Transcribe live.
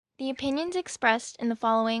The opinions expressed in the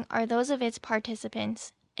following are those of its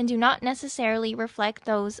participants and do not necessarily reflect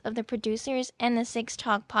those of the producers and the Six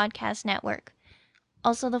Talk Podcast Network.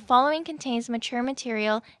 Also, the following contains mature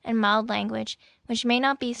material and mild language, which may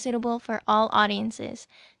not be suitable for all audiences.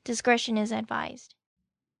 Discretion is advised.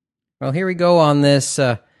 Well, here we go on this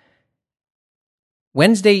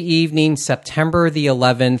Wednesday evening, September the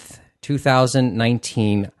 11th,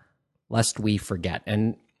 2019, lest we forget.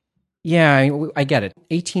 And yeah, I get it.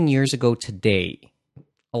 18 years ago today,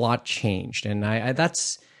 a lot changed. And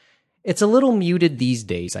it's a little muted these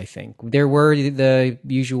days, I think. There were the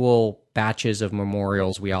usual batches of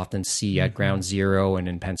memorials we often see at Ground Zero and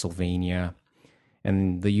in Pennsylvania,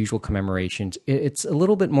 and the usual commemorations. It's a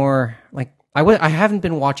little bit more like, I haven't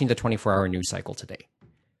been watching the 24-hour news cycle today.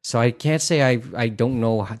 So I can't say I don't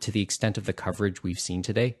know to the extent of the coverage we've seen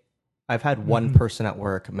today. I've had one person at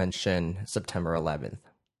work mention September 11th.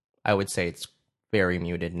 I would say it's very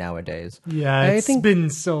muted nowadays. Yeah, it's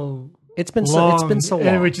been so it's been long, so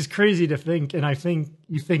long, which is crazy to think. And I think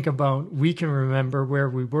you think about, we can remember where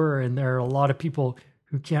we were, and there are a lot of people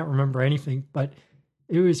who can't remember anything. But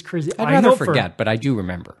it was crazy. I'd rather forget, but I do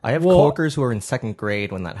remember. I have coworkers who were in second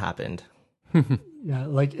grade when that happened. Yeah,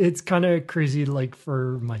 like it's kind of crazy. Like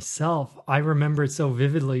for myself, I remember it so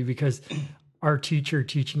vividly because our teacher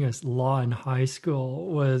teaching us law in high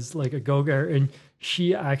school was like a go-getter, and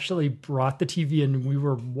she actually brought the TV and we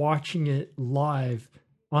were watching it live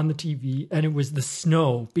on the TV, and it was the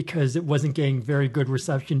snow because it wasn't getting very good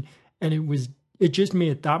reception, and it just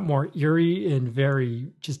made it that more eerie and very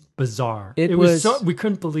just bizarre. It was so, we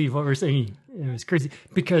couldn't believe what we were saying. It was crazy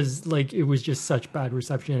because like it was just such bad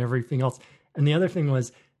reception and everything else. And the other thing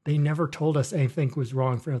was, they never told us anything was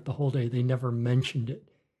wrong throughout the whole day. They never mentioned it.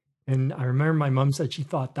 And I remember my mom said she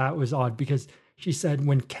thought that was odd because she said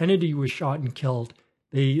when Kennedy was shot and killed,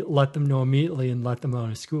 they let them know immediately and let them out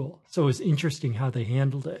of school. So it was interesting how they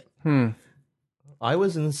handled it. I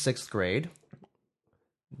was in 6th grade.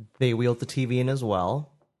 They wheeled the TV in as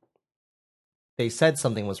well. They said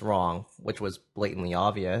something was wrong, which was blatantly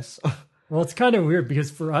obvious. Well, it's kind of weird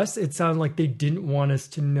because for us, it sounded like they didn't want us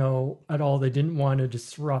to know at all. They didn't want to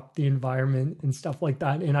disrupt the environment and stuff like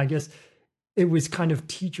that. And I guess it was kind of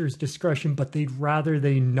teachers' discretion, but they'd rather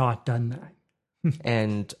they not done that.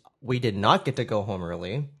 And we did not get to go home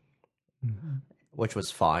early, which was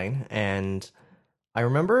fine. And I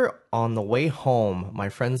remember on the way home, my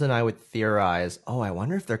friends and I would theorize, I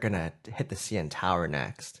wonder if they're going to hit the CN Tower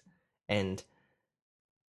next. And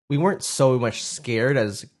we weren't so much scared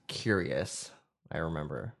as curious, I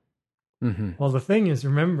remember. Well, the thing is,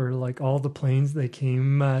 remember, like all the planes, they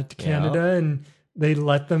came to Canada and they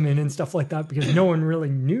let them in and stuff like that because no one really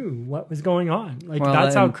knew what was going on. Like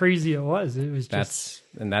that's how crazy it was. It was that's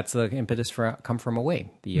the impetus for Come From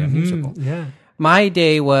Away, the musical. Yeah. My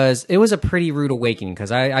day was a pretty rude awakening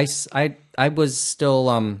because I was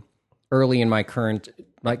still early in my current,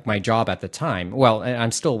 like my job at the time. Well,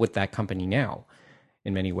 I'm still with that company now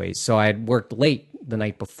in many ways. So I had worked late the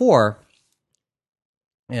night before.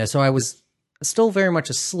 Yeah, so I was still very much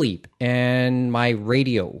asleep, and my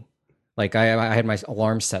radio, like I had my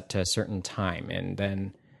alarm set to a certain time, and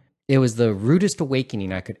then it was the rudest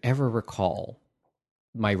awakening I could ever recall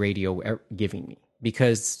my radio giving me,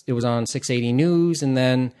 because it was on 680 News, and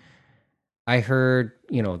then I heard,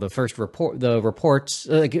 the first reports,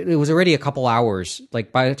 like it was already a couple hours.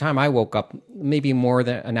 Like by the time I woke up, maybe more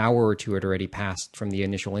than an hour or two had already passed from the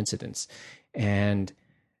initial incidents. And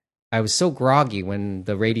I was so groggy when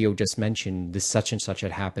the radio just mentioned this such and such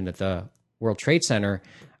had happened at the World Trade Center.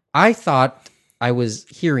 I thought I was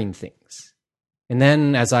hearing things. And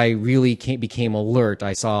then as I really became alert,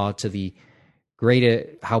 I saw to the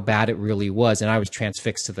great how bad it really was. And I was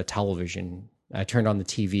transfixed to the television. I turned on the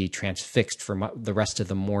TV, transfixed for the rest of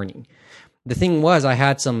the morning. The thing was, I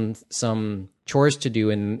had some chores to do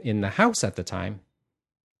in the house at the time,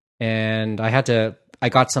 and I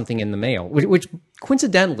got something in the mail, which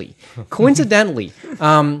coincidentally,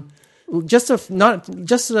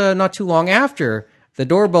 not too long after, the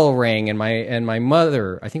doorbell rang, and my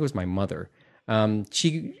mother, I think it was my mother,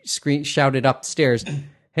 she shouted upstairs,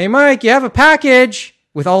 "Hey Mike, you have a package!"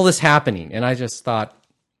 With all this happening, and I just thought,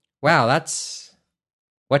 wow,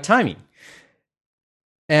 what timing?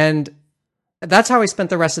 And that's how I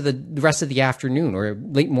spent the rest of the afternoon, or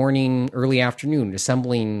late morning, early afternoon,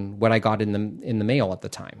 assembling what I got in the mail at the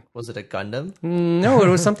time. Was it a Gundam? No, it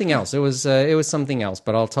was something else. It was something else,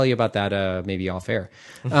 but I'll tell you about that maybe off air.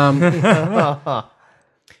 And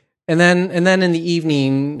then in the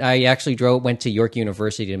evening, I actually went to York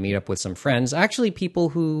University to meet up with some friends. Actually, people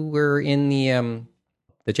who were in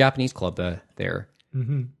the Japanese club there.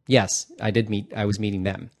 Mm-hmm. Yes, I was meeting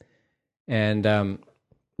them. and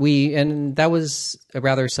and that was a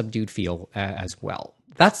rather subdued feel as well.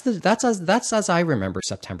 That's as I remember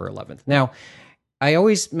September 11th. Now, I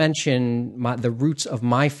always mention the roots of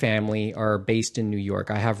my family are based in New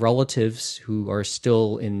York. I have relatives who are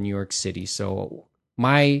still in New York City, so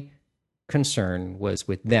my concern was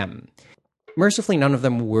with them. Mercifully, none of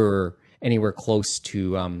them were anywhere close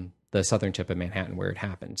to the southern tip of Manhattan where it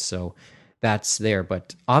happened, so that's there.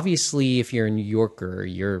 But obviously, if you're a New Yorker,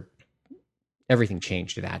 everything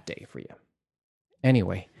changed that day for you.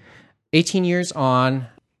 Anyway, 18 years on,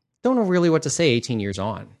 don't know really what to say 18 years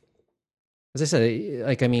on. As I said,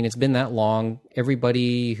 it's been that long.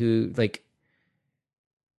 Anybody who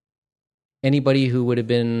would have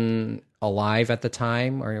been alive at the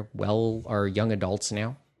time are young adults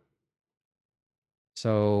now.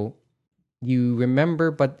 So you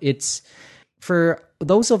remember, but it's for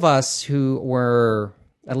those of us who were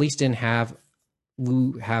at least didn't have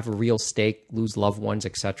a real stake, lose loved ones,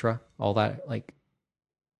 etc. All that,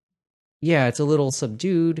 it's a little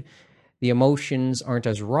subdued. The emotions aren't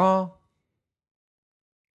as raw.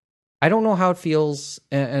 I don't know how it feels,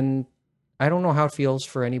 and I don't know how it feels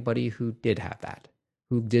for anybody who did have that,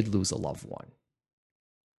 who did lose a loved one.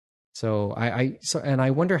 So I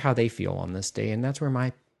wonder how they feel on this day, and that's where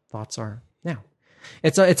my thoughts are now.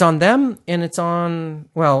 It's on them, and it's on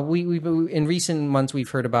we in recent months we've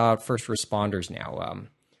heard about first responders now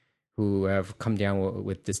who have come down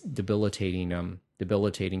with this debilitating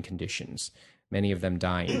conditions. Many of them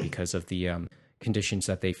dying because of the conditions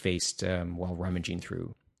that they faced while rummaging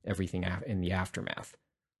through everything in the aftermath.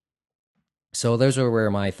 So those are where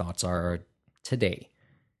my thoughts are today.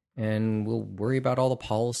 And we'll worry about all the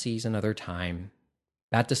policies another time.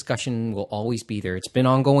 That discussion will always be there. It's been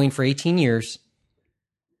ongoing for 18 years.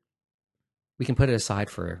 We can put it aside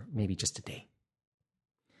for maybe just a day.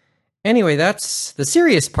 Anyway, that's the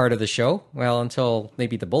serious part of the show. Well, until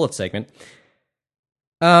maybe the bullet segment.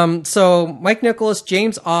 So Mike Nicholas,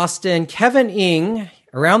 James Austin, Kevin Ng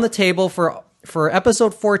around the table for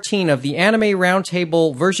episode 14 of the Anime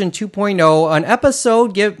Roundtable version 2.0, an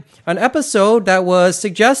episode that was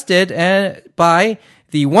suggested by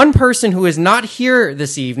the one person who is not here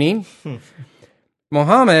this evening.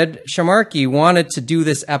 Mohammed Shamarki wanted to do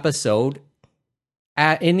this episode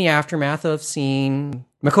in the aftermath of seeing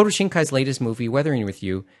Makoto Shinkai's latest movie, Weathering with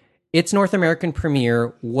You. Its North American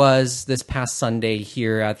premiere was this past Sunday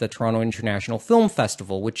here at the Toronto International Film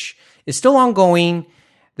Festival, which is still ongoing.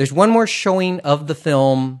 There's one more showing of the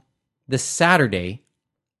film this Saturday.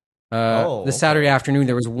 Saturday afternoon.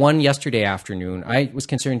 There was one yesterday afternoon. I was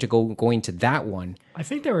concerned to going to that one. I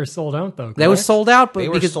think they were sold out though. Correct? That was sold out, but they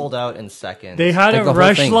were sold out in seconds. They had a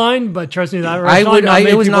rush line, but trust me, that rush line not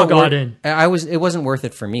many people got in. It wasn't worth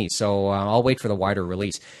it for me, so I'll wait for the wider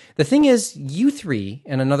release. The thing is, you three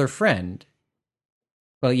and another friend.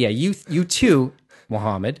 Well, yeah, you two,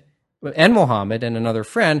 Mohammed and another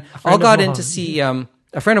friend all got in to see.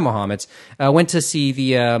 A friend of Mohammed's went to see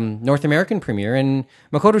the North American premiere, and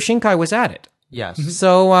Makoto Shinkai was at it. Yes.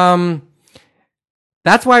 So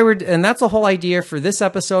that's why that's the whole idea for this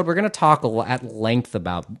episode. We're going to talk at length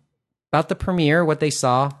about the premiere, what they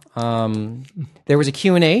saw. There was a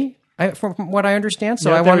Q&A, from what I understand.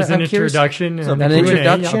 So an introduction,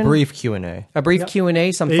 a brief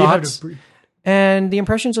Q&A, some thoughts. And the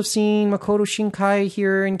impressions of seeing Makoto Shinkai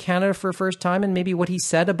here in Canada for the first time, and maybe what he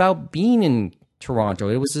said about being in Toronto.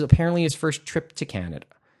 It was apparently his first trip to Canada.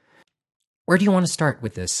 Where do you want to start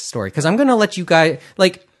with this story? Because I'm going to let you guys,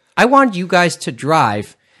 I want you guys to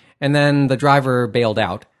drive, and then the driver bailed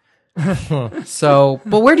out. So,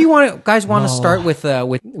 but where do you guys want to start with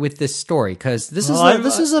this story? Because this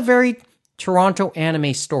is a very Toronto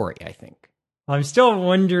anime story, I think. I'm still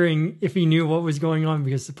wondering if he knew what was going on,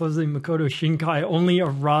 because supposedly Makoto Shinkai only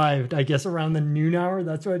arrived, I guess, around the noon hour.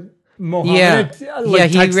 That's what Mohammed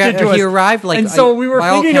he arrived and so we were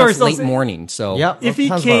thinking to ourselves, late morning. So if he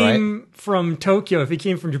came from Tokyo, if he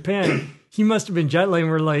came from Japan, he must have been jet lagged.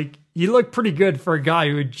 We're like, he looked pretty good for a guy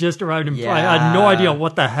who had just arrived in I had no idea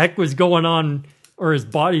what the heck was going on, or his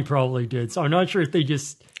body probably did. So I'm not sure if they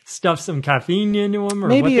just stuffed some caffeine into him, or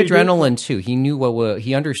maybe adrenaline too. He knew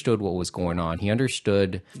he understood what was going on. He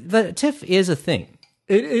understood the TIFF is a thing.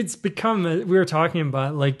 It's become, we were talking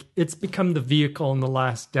about, it's become the vehicle in the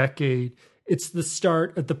last decade. It's the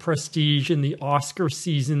start of the prestige and the Oscar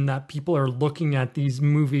season that people are looking at these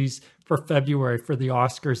movies for February for the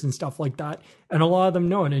Oscars and stuff like that. And a lot of them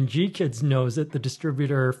know it. And G-Kids knows it, the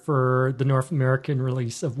distributor for the North American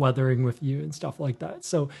release of Weathering with You and stuff like that.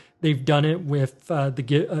 So they've done it with the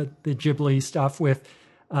Ghibli stuff with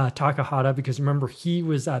Takahata, because remember, he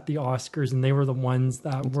was at the Oscars and they were the ones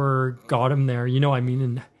that got him there,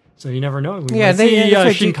 and So you never know. We Yeah, might see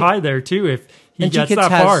that's right, Shinkai there too if he and gets GKIDS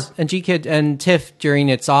that far. and GKID and TIFF during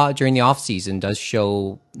the off season does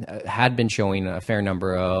show had been showing a fair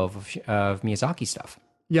number of Miyazaki stuff.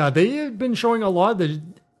 Yeah, they have been showing a lot of the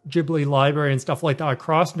Ghibli library and stuff like that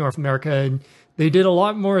across North America, and they did a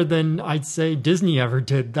lot more than I'd say Disney ever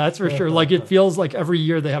did. That's for sure. Like it feels like every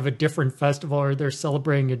year they have a different festival or they're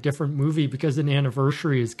celebrating a different movie because an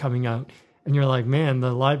anniversary is coming out. And you're like, man,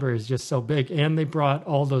 the library is just so big. And they brought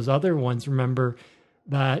all those other ones, remember,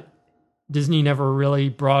 that Disney never really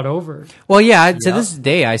brought over. Well, yeah, to this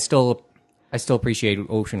day, I still appreciate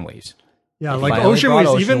Ocean Waves. Yeah, like finally Ocean brought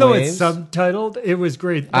Waves, even though Ocean it's subtitled, it was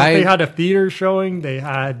great. Like, they had a theater showing, they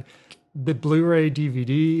had the Blu-ray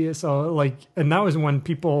DVD, so like, and that was when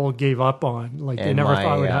people gave up on. Like, they never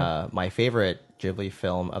thought it would happen. My favorite Ghibli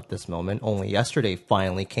film of this moment, only yesterday,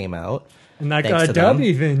 finally came out. And that thanks got to a dub them.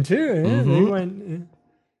 even too. Yeah, they went.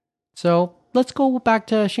 So let's go back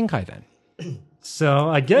to Shinkai then. So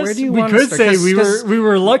I guess Where do you we want to could start? say 'Cause- we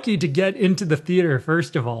were lucky to get into the theater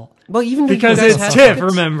first of all, Well, even because you guys it's had TIFF. tickets.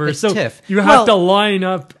 Remember, It's so TIFF. you have to line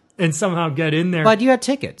up and somehow get in there. But you had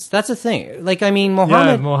tickets. That's the thing. Like, I mean, yeah,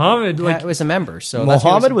 Mohammed Mohammed, like was a member, so that's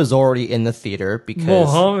Mohammed was already in the theater because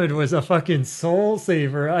Mohammed was a fucking soul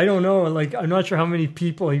saver. I don't know, like I'm not sure how many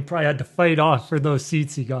people he probably had to fight off for those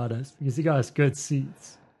seats he got us because he got us good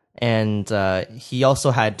seats. and he also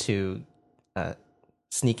had to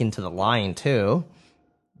sneak into the line too.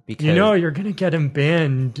 Because You know, you're gonna get him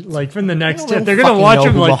banned like from the next I TIFF. don't They're gonna fucking watch know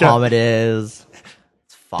him who like that. Muhammad is.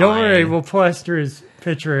 It's fine. Don't worry, we'll plaster his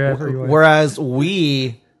picture everywhere. Whereas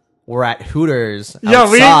we were at Hooters.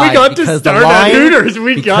 Yeah, we outside got to because start the at line, Hooters.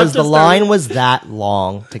 We got because to the start- line was that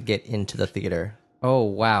long to get into the theater. Oh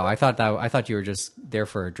wow! I thought you were just there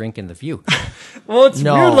for a drink in the view. Well, it's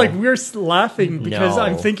No. weird. Like we're laughing because No.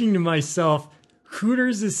 I'm thinking to myself,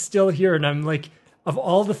 Hooters is still here, and I'm like, of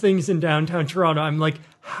all the things in downtown Toronto, I'm like,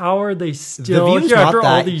 how are they still view's here not after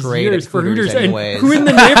all that these great years at for Hooters Hooters? anyways. And who in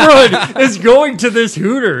the neighborhood is going to this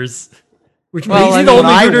Hooters? Which Well, makes I it the mean, only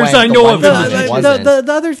when I Hooters went, I the know one of. that in was- the it city. wasn't.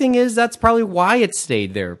 The other thing is that's probably why it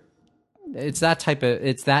stayed there. It's that type of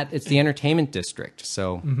it's the entertainment district.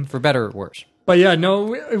 So for better or worse. But yeah, no,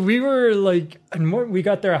 we were like, and we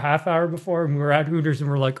got there a half hour before, and we were at Hooters, and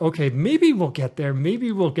we're like, okay, maybe we'll get there,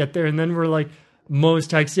 and then we're like, Mo's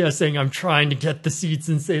texting us saying, I'm trying to get the seats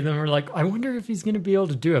and save them. We're like, I wonder if he's going to be able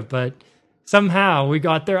to do it, but somehow we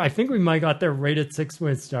got there. I think we might got there right at 6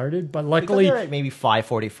 when it started, but We got luckily, there at maybe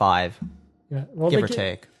 5:45, yeah, well, give or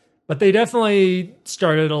take. But they definitely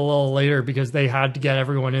started a little later because they had to get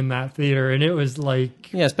everyone in that theater, and it was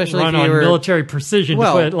like Yeah, especially run if you on were- military precision,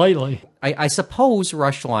 Well, to put it lightly. I suppose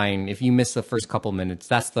rush line. If you miss the first couple minutes,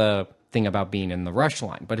 that's the thing about being in the rush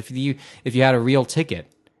line. But if you had a real ticket,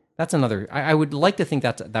 that's another. I would like to think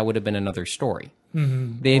that would have been another story.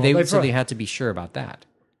 Mm-hmm. They had to be sure about that.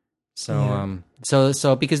 So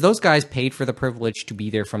so because those guys paid for the privilege to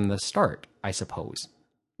be there from the start, I suppose.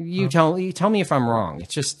 You tell me if I'm wrong.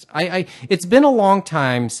 It's just it's been a long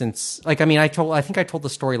time since, like, I mean, I think I told the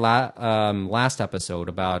story last episode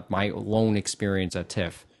about my lone experience at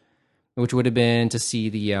TIFF, which would have been to see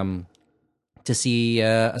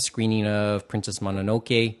a screening of Princess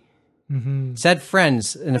Mononoke. Mm-hmm. Said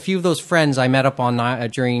friends, and a few of those friends I met up on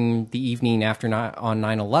during the evening after on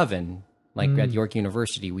 9/11, like at York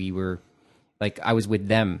University. We were like, I was with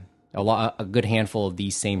them, a good handful of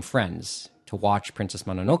these same friends, to watch Princess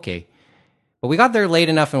Mononoke. But we got there late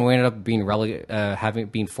enough, and we ended up being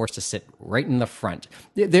being forced to sit right in the front.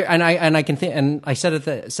 There, and I can think, and I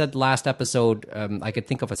said last episode, I could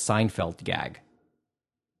think of a Seinfeld gag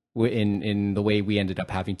in the way we ended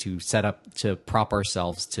up having to set up to prop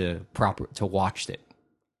ourselves to watch it,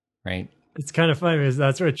 right? It's kind of funny because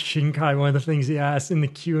that's what Shinkai, one of the things he asked in the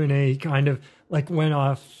Q&A, he kind of like went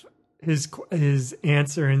off his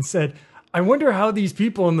answer and said, I wonder how these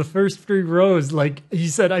people in the first 3 rows, like he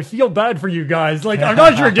said, I feel bad for you guys. Like, I'm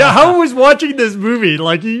not sure how was watching this movie.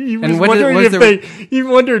 Like he was wondering he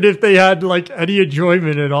wondered if they had like any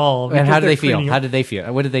enjoyment at all. And how did they're they feel? cleaning How up. did they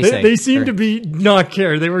feel? What did they say? They seemed to be not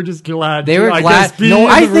care. They were just glad. They to, were I glad- guess, be No, in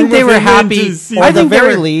I the think room they with were him and happy. to see I At the think they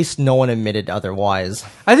very were- least, no one admitted otherwise.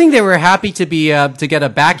 I think they were happy to be to get a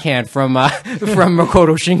backhand from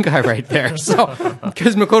Makoto Shinkai right there. So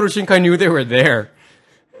because Makoto Shinkai knew they were there.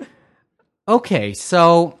 Okay,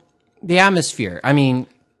 so the atmosphere. I mean,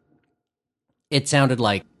 it sounded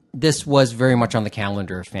like this was very much on the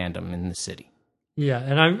calendar of fandom in the city. Yeah,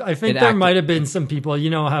 and I think there might have been some people, you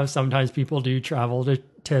know how sometimes people do travel to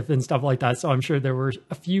TIFF and stuff like that. So I'm sure there were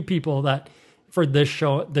a few people that for the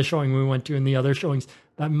showing we went to and the other showings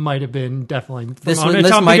That might have been definitely from This Honor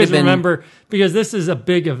Town, might have because been- remember, because this is a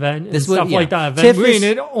big event and This would- stuff yeah. like that. TIFF Event, is-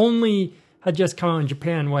 and it only had just come out in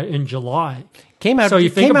Japan in July. Came out So you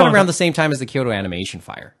think came out about around it. the same time as the Kyoto Animation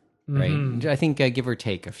Fire, right? I think give or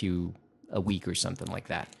take a week or something like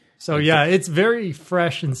that. So yeah, it's very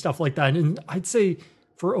fresh and stuff like that. And I'd say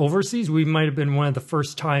for overseas, we might have been one of the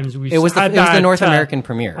first times we It was had the that, North American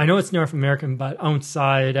premiere. I know it's North American, but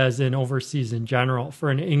outside, as in overseas in general,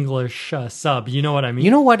 for an English sub. You know what I mean?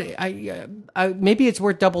 You know what? I maybe it's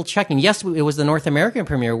worth double checking. Yes, it was the North American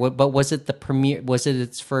premiere, but was it the premiere? Was it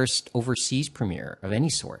its first overseas premiere of any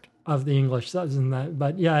sort? Of the English subs and that.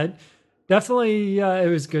 But yeah, definitely, it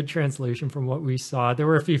was good translation from what we saw. There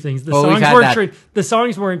were a few things. The Well, we've songs had weren't that. the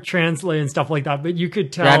songs weren't translated and stuff like that, but you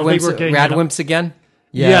could tell they were getting Radwimps again.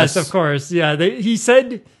 Yes, of course. Yeah, he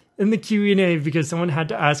said in the Q&A, because someone had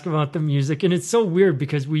to ask about the music, and it's so weird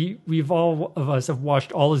because we've all of us have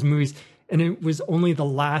watched all his movies, and it was only the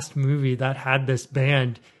last movie that had this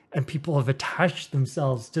band, and people have attached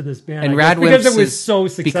themselves to this band. And I guess because Radwimps it was has so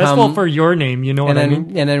successful become- for Your Name, you know And what I then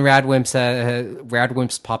mean? and then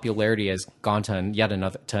Radwimp's popularity has gone to yet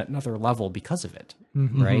another level because of it,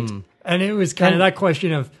 right? And it was kind of that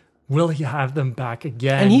question of, will he have them back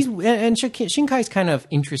again? And Shinkai's kind of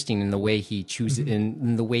interesting in the way he chooses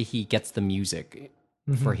in the way he gets the music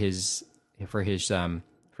for his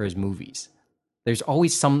movies. There's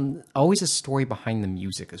always a story behind the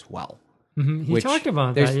music as well. He which talked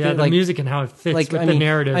about there's that, yeah, the like- music and how it fits with the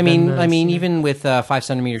narrative. I mean, and the even with 5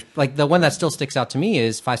 centimeters, like the one that still sticks out to me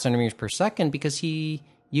is 5 centimeters per second because he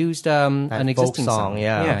used an folk existing song,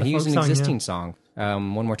 yeah. yeah, The he used folk an song, yeah. existing song.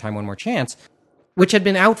 One More Time, One More Chance, which had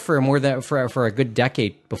been out for for a good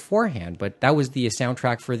decade beforehand, but that was the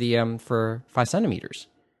soundtrack for 5 centimeters.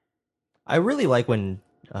 I really like when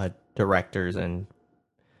directors and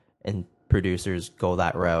producers go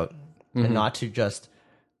that route and not to just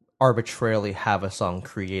arbitrarily have a song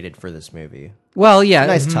created for this movie. Well, yeah,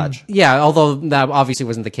 Nice touch. Yeah, although that obviously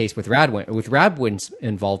wasn't the case with Radwin's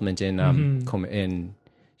involvement in in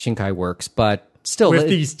Shinkai Works, but still, with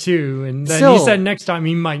these two, and then Still- he said next time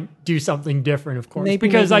he might do something different, of course, Maybe,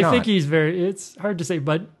 because maybe I think not. he's it's hard to say,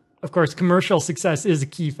 but of course commercial success is a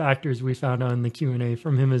key factor, as we found out in the Q&A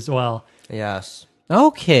from him as well. Yes.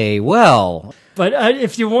 okay, well, But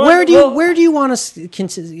if you want, where do you want to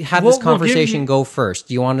have We'll this give conversation you- go first?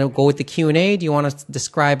 Do you want to go with the Q&A? Do you want to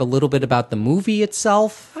describe a little bit about the movie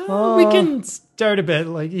itself? we can start a bit.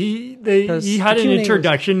 Like he had the an Q&A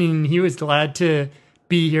introduction, and he was glad to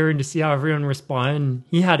be here and to see how everyone responded. And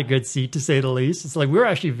he had a good seat, to say the least. It's like we were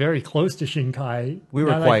actually very close to Shinkai. We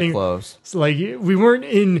were Now that I quite think- close. It's like we weren't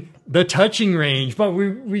in the touching range, but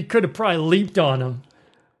we could have probably leaped on him.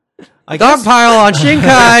 I guess, Dogpile on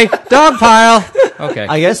Shinkai! Dogpile! Okay.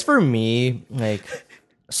 I guess for me, like,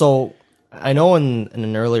 so I know in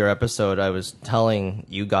an earlier episode I was telling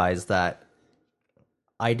you guys that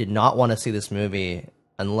I did not want to see this movie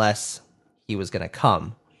unless he was going to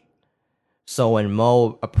come. So when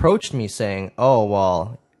Mo approached me saying, "Oh,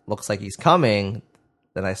 well, looks like he's coming,"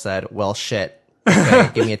 then I said, "Well, shit. Okay,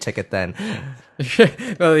 give me a ticket then."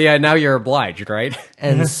 Well, yeah, now you're obliged, right?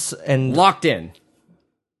 And Locked in.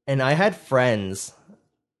 And I had friends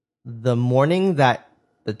the morning that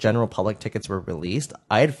the general public tickets were released.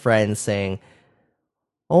 I had friends saying,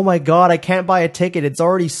 "Oh my god, I can't buy a ticket. It's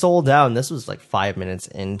already sold out." And this was like 5 minutes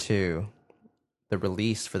into the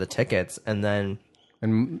release for the tickets, and then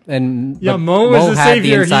And Yeah, but Mo was the had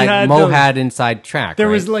savior. He inside, had Mo those- had inside track. There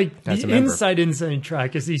right? was like As a the member. inside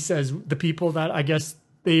track, as he says, the people that I guess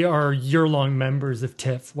they are year-long members of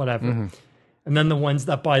TIFF, whatever. Mm-hmm. And then the ones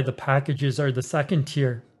that buy the packages are the second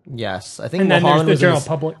tier. yes, I think And then there's Mohammed the was in general the-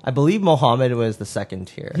 public. I believe Mohammed was the second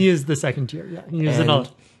tier. He is the second tier. Yeah, he is And- another.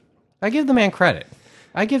 I give the man credit.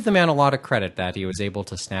 I give the man a lot of credit that he was able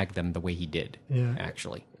to snag them the way he did. Yeah.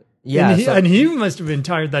 Actually. yeah, and, so- and he must have been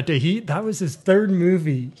tired that day. That was his third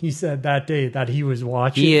movie. He said that day that he was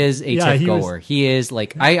watching. He is a TIFF he was- goer. He is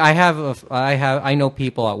like I know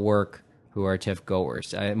people at work who are TIFF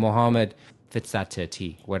goers. Mohammed fits that to a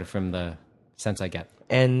T. What from the sense I get.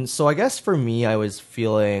 And so I guess for me, I was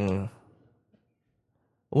feeling,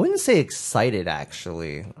 I wouldn't say excited,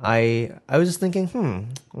 actually. I was just thinking,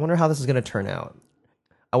 I wonder how this is going to turn out.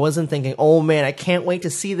 I wasn't thinking, oh man, I can't wait to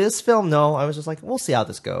see this film. No, I was just like, we'll see how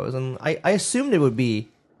this goes. And I assumed it would be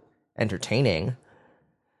entertaining.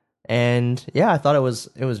 And yeah, I thought it was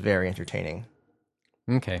very entertaining.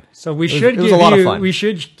 Okay. So we was- should it was give a lot of you. fun. We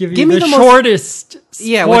should give Give you me the the most- shortest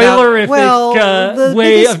Yeah, spoilerific the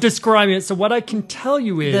way biggest- of describing it. So what I can tell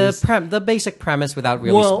you is The basic premise without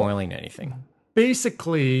really Well- spoiling anything.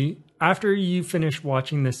 basically, after you finish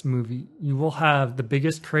watching this movie, you will have the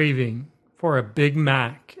biggest craving for a Big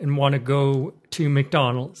Mac and want to go to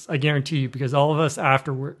McDonald's, I guarantee you, because all of us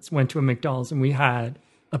afterwards went to a McDonald's and we had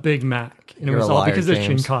a Big Mac. And You're it was a all liar, because of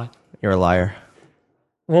James. Shinkai. You're a liar.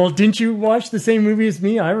 Well, didn't you watch the same movie as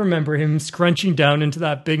me? I remember him scrunching down into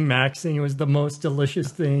that Big Mac, saying it was the most delicious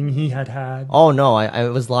thing he had had. Oh no, I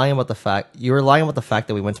was lying about the fact. You were lying about the fact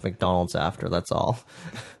that we went to McDonald's after. That's all.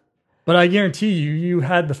 But I guarantee you, you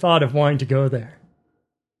had the thought of wanting to go there.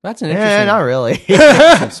 That's an Yeah, interesting not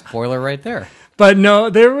really. spoiler right there. But no,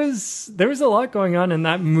 there was a lot going on in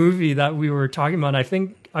that movie that we were talking about. I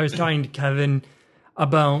think I was talking to Kevin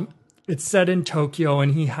about it's set in Tokyo,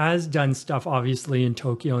 and he has done stuff obviously in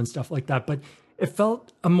Tokyo and stuff like that. But it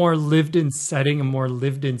felt a more lived-in setting, a more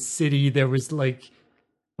lived-in city. There was like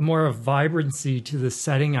a more of vibrancy to the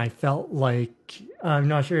setting. I felt like I'm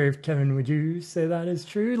not sure if Kevin, would you say that is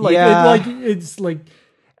true? Like, Yeah. it's like,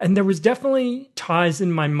 and there was definitely ties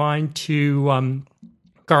in my mind to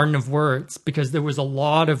Garden of Words, because there was a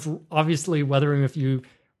lot of, obviously, Weathering with You,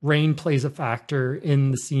 rain plays a factor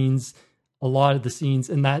in the scenes, a lot of the scenes,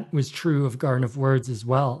 and that was true of Garden of Words as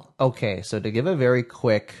well. Okay, so to give a very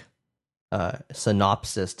quick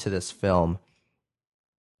synopsis to this film,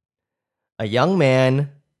 a young man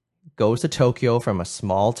goes to Tokyo from a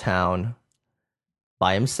small town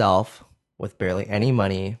by himself with barely any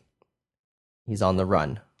money. He's on the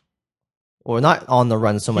run. Or not on the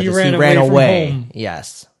run so much as he ran from away. home.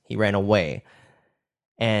 Yes, he ran away.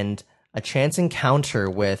 And a chance encounter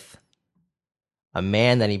with a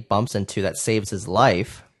man that he bumps into that saves his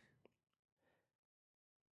life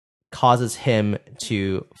causes him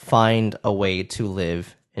to find a way to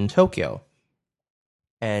live in Tokyo.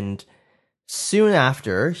 And soon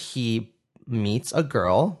after, he meets a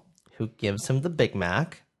girl who gives him the Big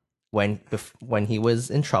Mac when he was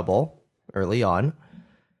in trouble early on.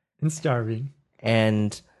 And starving.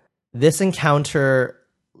 And this encounter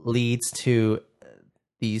leads to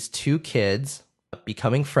these two kids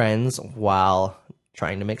becoming friends while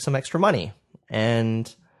trying to make some extra money.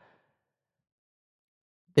 And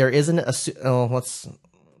there isn't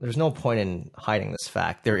there's no point in hiding this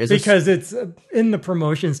fact. There is Because it's in the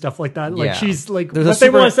promotion stuff like that. Like Yeah. she's like, There's what a they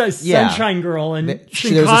super- want is that yeah. Sunshine Girl, and there's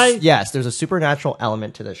Shinkai. there's a supernatural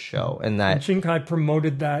element to this show, and And that Shinkai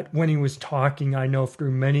promoted that when he was talking, I know,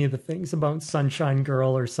 through many of the things about Sunshine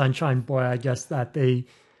Girl or Sunshine Boy, I guess that they...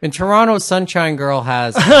 In Toronto, Sunshine Girl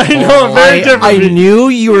has. I know, very different. I knew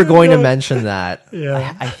you were going to mention that.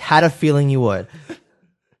 Yeah. I had a feeling you would.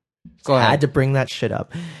 Go ahead. Had to bring that shit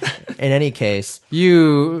up. In any case,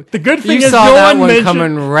 The good thing you is saw no that one one mentioned-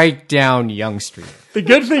 coming right down Yonge Street. The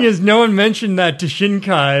good thing is no one mentioned that to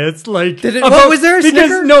Shinkai. It's like... What was there? A because,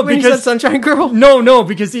 snicker no, when he because... said Sunshine Girl? No,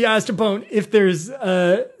 because he asked about if there's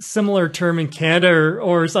a similar term in Canada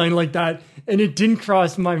or something like that, and it didn't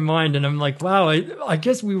cross my mind. And I'm like, wow, I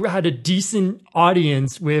guess we had a decent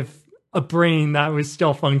audience with a brain that was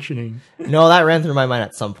still functioning. no, that ran through my mind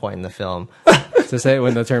at some point in the film. To say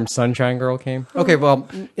when the term Sunshine Girl came? Okay, well,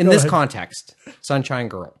 in this ahead. context, Sunshine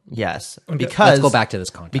Girl. Yes, Let's because go back to this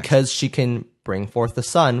context. because she can bring forth the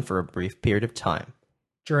sun for a brief period of time.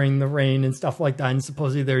 During the rain and stuff like that, and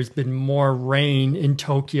supposedly there's been more rain in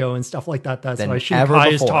Tokyo and stuff like that. That's Than why ever Shinkai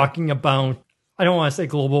is before. talking about, I don't want to say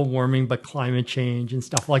global warming, but climate change and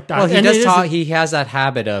stuff like that. Well, he And does it talk. isn't- He has that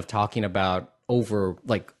habit of talking about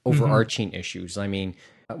overarching issues. I mean,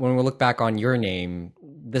 when we look back on Your Name,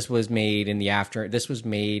 this was made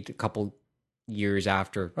a couple years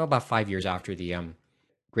after, about 5 years after the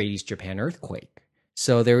Great East Japan earthquake.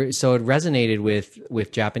 So it resonated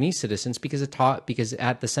with Japanese citizens because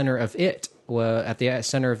at the center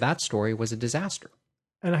of that story was a disaster.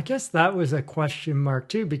 And I guess that was a question mark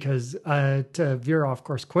too, because to veer off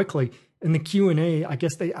course quickly, in the Q&A, I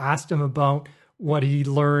guess they asked him about what he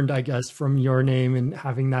learned, I guess, from Your Name and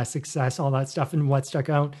having that success, all that stuff, and what stuck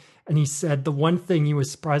out. And he said the one thing he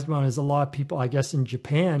was surprised about is a lot of people, I guess, in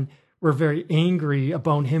Japan were very angry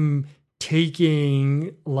about him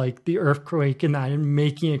taking like the earthquake and that and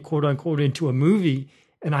making it quote unquote into a movie.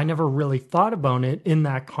 And I never really thought about it in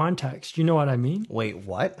that context. You know what I mean? Wait,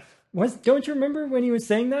 what? Don't you remember when he was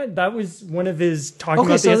saying that? That was one of his talking Okay,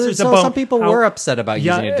 about the so answers about some people how- were upset about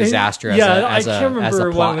using a and- disaster I as can't remember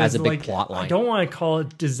a plot, what as a was big like, plot line. I don't want to call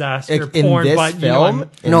it disaster Like, in porn, this but film?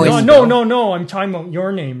 you know, In this no, film? no. I'm talking about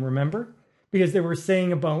Your Name. Remember? Because they were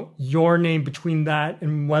saying about Your Name between that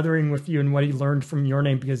and Weathering with You and what he learned from Your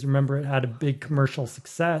Name. Because remember, it had a big commercial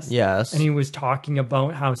success. Yes. And he was talking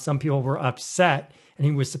about how some people were upset, and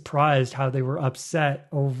he was surprised how they were upset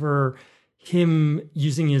over him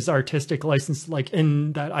using his artistic license, like,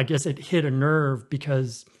 and that I guess it hit a nerve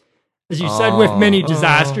because as you said, with many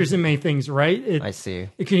disasters and many things, right? I see.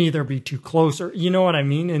 It can either be too close or, you know what I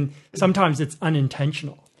mean? And sometimes it's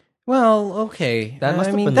unintentional. Well, okay. That must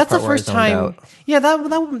I have mean, been the that's the part where I first zoned time. out. Yeah,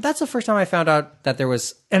 that's the first time I found out that there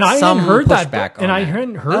was And I some hadn't heard pushback that, on and I that.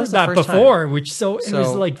 hadn't That heard was the that first time. before, which it was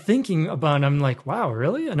So- like thinking about it, I'm like, wow,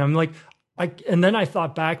 really? And I'm like, and then I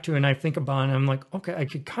thought back to it and I think about it and I'm like, okay, I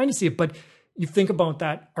could kind of see it, but you think about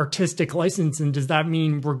that artistic license and does that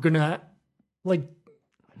mean we're gonna, like,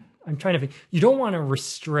 I'm trying to think, you don't want to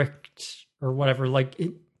restrict or whatever, like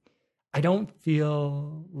it, I don't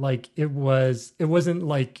feel like it wasn't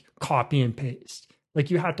like copy and paste. Like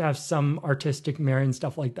you have to have some artistic merit and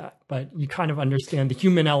stuff like that, but you kind of understand the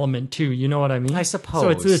human element too. You know what I mean? I suppose. So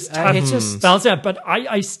it's this tough It's just- balance out, but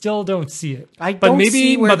I still don't see it. I but don't maybe,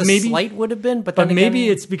 see where but the maybe, slight would have been, but but then maybe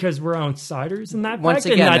again, it's because we're outsiders in that once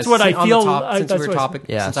fact, again, and that's what I on feel. The top, since that's we were what- topic,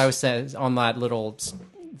 Yes. since I was said on that little,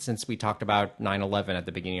 since we talked about 9/11 at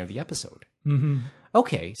the beginning of the episode. Mhm.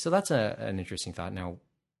 Okay, so that's an interesting thought. Now,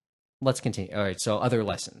 let's continue. All right, so other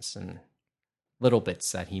lessons and little bits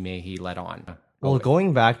that he let on. Well,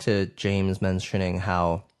 going back to James mentioning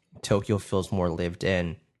how Tokyo feels more lived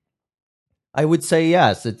in, I would say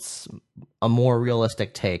yes, it's a more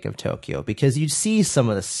realistic take of Tokyo because you see some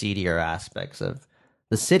of the seedier aspects of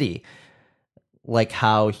the city, like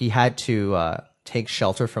how he had to take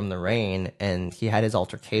shelter from the rain and he had his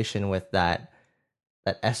altercation with that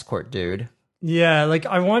escort dude. Yeah, like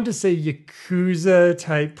I wanted to say Yakuza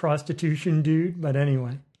type prostitution dude, but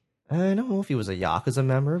anyway. I don't know if he was a Yakuza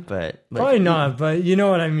member, but Probably not, but you know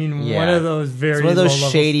what I mean. Yeah. One of those very It's one of those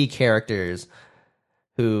low-level- shady characters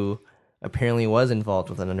who apparently was involved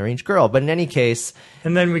with an underage girl. But in any case,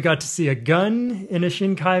 And then we got to see a gun in a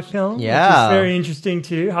Shinkai film, which Yeah. is very interesting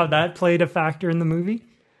too. How that played a factor in the movie.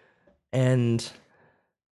 and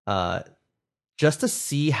just to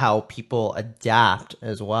see how people adapt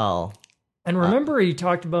as well. And remember, he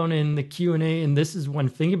talked about in the Q&A, and this is one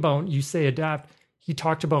thing about you say adapt. He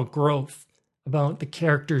talked about growth, about the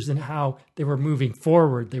characters and how they were moving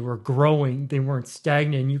forward. They were growing. They weren't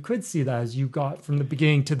stagnant. And you could see that as you got from the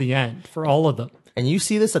beginning to the end for all of them. And you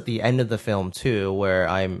see this at the end of the film too, where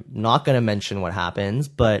I'm not going to mention what happens,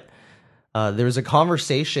 but there's a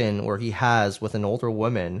conversation where he has with an older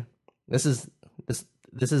woman. This is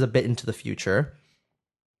a bit into the future,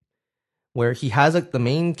 where the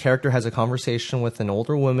main character has a conversation with an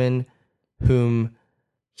older woman whom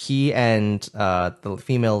he and the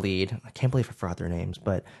female lead, I can't believe I forgot their names,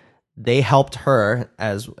 but they helped her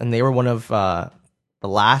and they were one of the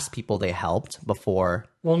last people they helped before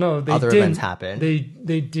Well, no, they other didn't. events happened.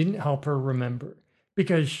 They didn't help her remember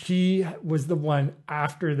because she was the one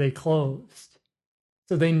after they closed.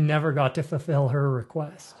 So they never got to fulfill her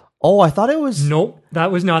request. Oh, I thought it was. Nope,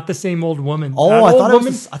 that was not the same old woman. Oh, That I old thought it was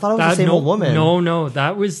woman- the- I thought it was the same old woman. No,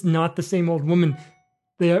 that was not the same old woman.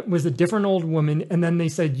 There was a different old woman, and then they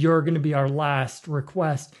said, you're going to be our last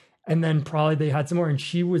request. And then probably they had some more, and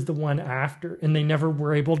she was the one after, and they never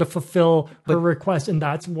were able to fulfill her request. And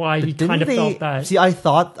that's why he Didn't kind of they- felt that. See, I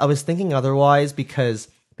was thinking otherwise because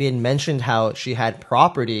they had mentioned how she had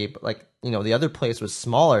property, but the other place was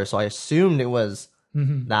smaller, so I assumed it was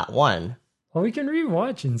Mm-hmm. that one. Well, we can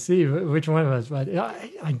rewatch and see which one it was, but I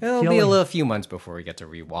It'll feel be like- a few months before we get to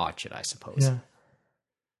rewatch it, I suppose. Yeah.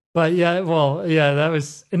 But yeah, that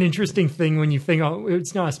was an interesting thing when you think, oh,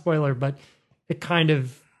 it's not a spoiler, but it kind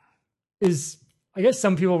of is. I guess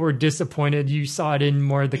some people were disappointed. You saw it in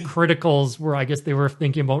more the criticals where I guess they were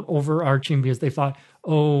thinking about overarching because they thought,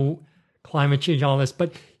 oh, climate change, all this.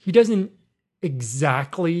 But he doesn't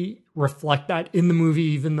exactly reflect that in the movie,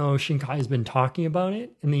 even though Shinkai has been talking about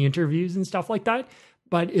it in the interviews and stuff like that.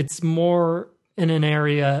 But it's more in an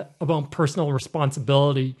area about personal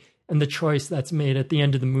responsibility and the choice that's made at the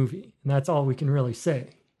end of the movie. And that's all we can really say.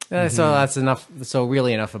 So that's enough. So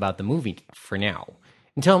really enough about the movie for now.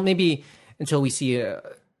 Until we see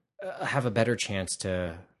have a better chance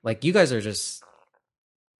to, like, you guys are just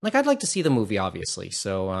like, I'd like to see the movie, obviously.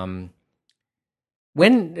 So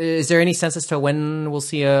when is there any sense as to when we'll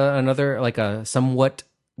see another, like, a somewhat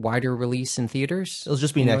wider release in theaters? It'll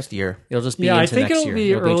just be next year. It'll just be Yeah, I into think next it'll year.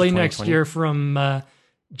 be into early next 2020. year from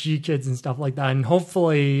G Kids and stuff like that. And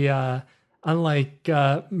hopefully, unlike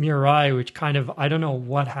Mirai, which kind of, I don't know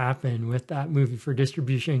what happened with that movie for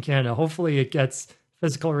distribution in Canada. Hopefully it gets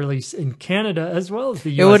physical release in Canada as well as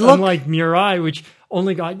the US. would look- Unlike Mirai, which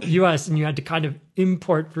only got US and you had to kind of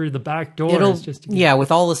import through the back doors just to get. Yeah, with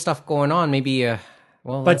all the stuff going on, maybe.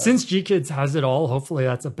 But since G Kids has it all, hopefully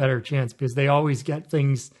that's a better chance because they always get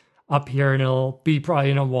things up here, and it'll be probably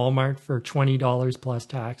in a Walmart for $20 plus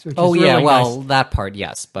tax. Which Oh is yeah, really well nice. that part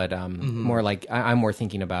yes, but more like I'm more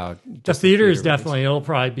thinking about The just theater is release. definitely, it'll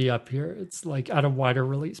probably be up here. It's like at a wider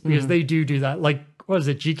release because they do that. Like, what is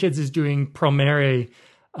it? G Kids is doing Promare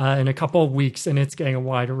in a couple of weeks, and it's getting a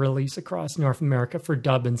wider release across North America for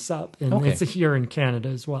dub and sub. And Okay. it's here in Canada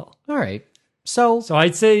as well. All right. So So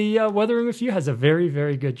I'd say Weathering with You has a very,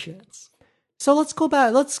 very good chance. let's go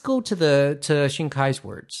back. Let's go to Shinkai's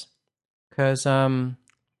words, because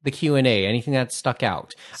the Q&A. Anything that stuck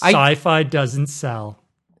out? Sci-fi doesn't sell.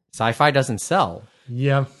 Sci-fi doesn't sell.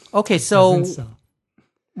 Yeah. Okay, so Doesn't sell.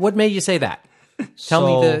 what made you say that? Tell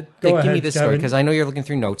me So- Go give me ahead, the story Kevin. because I know you're looking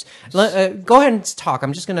through notes. Go ahead and talk.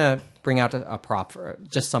 I'm just gonna bring out a prop for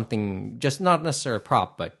just something, just not necessarily a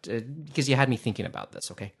prop, but because you had me thinking about this.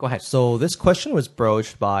 Okay, go ahead. So this question was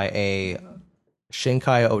broached by a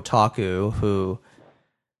Shinkai otaku who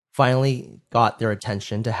finally got their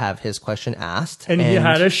attention to have his question asked. And he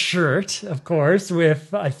had a shirt, of course,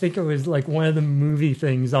 with, I think it was like one of the movie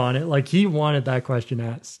things on it. Like he wanted that question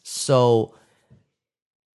asked. So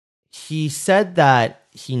he said that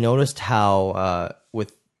he noticed how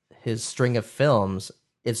with his string of films,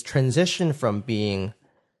 it's transitioned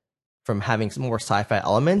from having some more sci-fi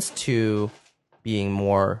elements to being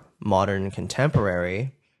more modern and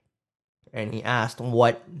contemporary. And he asked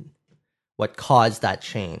what caused that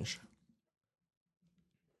change.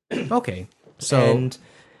 Okay, so And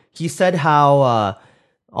he said how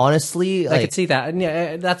honestly, I like, could see that. And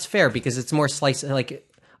yeah, that's fair because it's more slice. Like,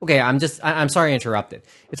 okay, I'm sorry I interrupted.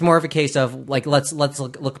 It's more of a case of like let's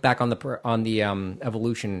look back on the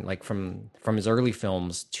evolution, like from his early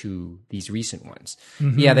films to these recent ones.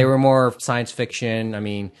 Yeah, they were more science fiction. I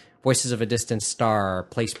mean, Voices of a Distant Star,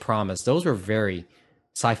 Place Promise. Those were very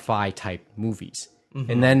sci-fi type movies.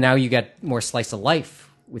 And then now you get more slice of life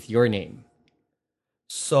with Your Name.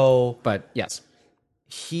 so But yes,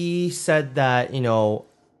 he said that,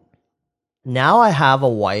 now I have a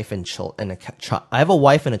wife and I have a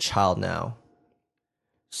wife and a child now.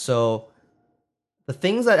 So the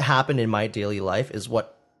things that happen in my daily life is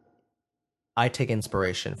what I take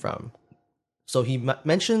inspiration from. So he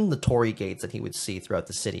mentioned the Torii gates that he would see throughout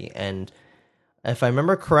the city, and if I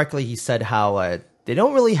remember correctly, he said how they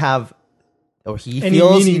don't really have, or he Any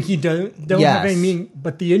feels meaning he don't Yes. have any meaning.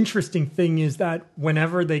 But the interesting thing is that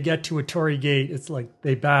whenever they get to a Torii gate, it's like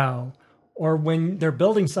they bow. Or when they're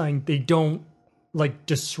building something, they don't like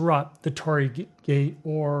disrupt the Torii gate,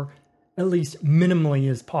 or at least minimally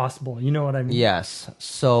as possible. You know what I mean? Yes.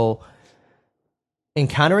 So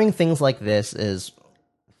encountering things like this is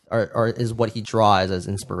what he draws as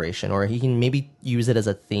inspiration, or he can maybe use it as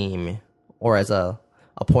a theme or as a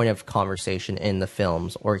point of conversation in the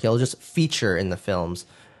films, or he'll just feature in the films.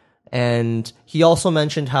 And he also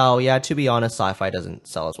mentioned how, yeah, to be honest, sci-fi doesn't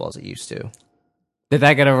sell as well as it used to. did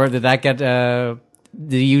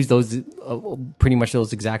he use those pretty much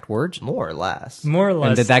those exact words? More or less. More or less.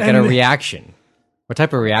 And did that get a reaction? What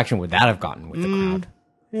type of reaction would that have gotten with the crowd?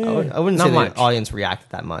 I wouldn't Not say much. the audience reacted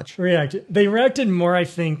that much. They reacted more, I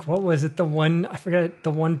think. What was it? I forget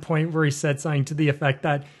the one point where he said something to the effect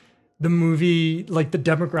that the movie, like the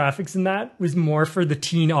demographics in that, was more for the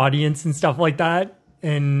teen audience and stuff like that.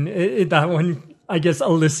 And that one, I guess,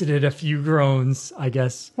 elicited a few groans, I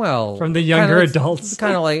guess, Well, from the younger kinda, adults. It's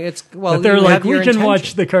kind of like it's well. But they're you like, have your we can watch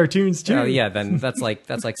intention. the cartoons too. Oh yeah, then that's like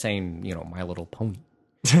saying My Little Pony.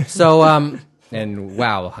 So and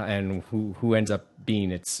wow, and who ends up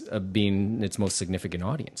being its most significant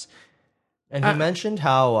audience? And he mentioned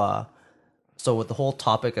how, so with the whole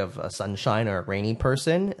topic of a sunshine or a rainy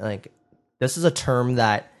person, like this is a term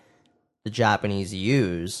that the Japanese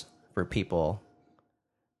use for people.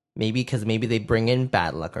 Maybe because they bring in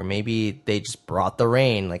bad luck, or maybe they just brought the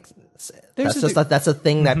rain. Like that's a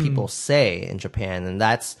thing that people say in Japan, and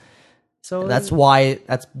that's why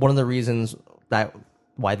that's one of the reasons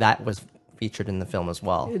why that was featured in the film as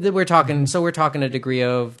well. We're talking a degree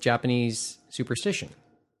of Japanese superstition.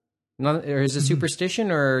 Or is it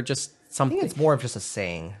superstition or just I something? think it's more of just a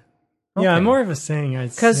saying. Yeah, Okay. more of a saying,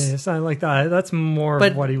 I'd say. Something like that. That's more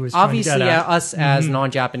But of what he was obviously, trying to get at. us as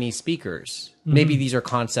non-Japanese speakers, maybe these are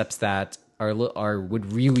concepts that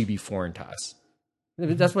would really be foreign to us.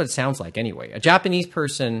 That's what it sounds like, anyway. A Japanese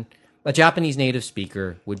native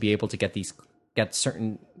speaker, would be able to get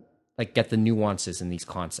the nuances in these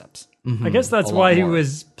concepts. I guess that's A lot why he more.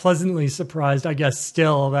 was pleasantly surprised, I guess,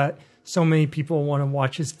 still, that so many people want to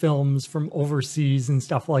watch his films from overseas and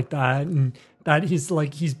stuff like that. And that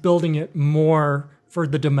he's building it more for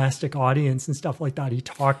the domestic audience and stuff like that. He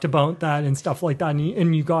talked about that and stuff like that.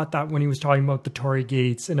 And you got that when he was talking about the Tory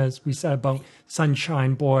Gates. And as we said about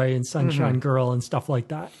Sunshine Boy and Sunshine Girl and stuff like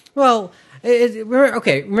that. Well,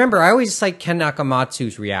 okay, remember, I always cite Ken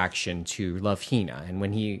Nakamatsu's reaction to Love Hina. And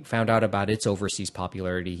when he found out about its overseas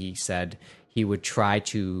popularity, he said he would try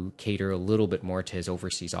to cater a little bit more to his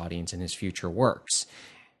overseas audience in his future works.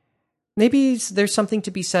 Maybe there's something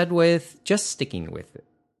to be said with just sticking with it,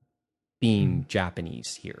 being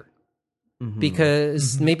Japanese here.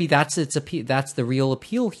 Because maybe that's its appeal. That's the real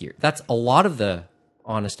appeal here. That's a lot of the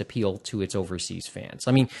honest appeal to its overseas fans.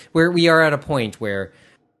 I mean, we are at a point where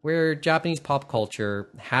Japanese pop culture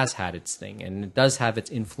has had its thing, and it does have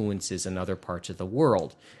its influences in other parts of the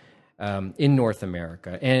world, in North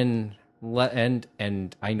America, and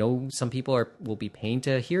I know some people will be pained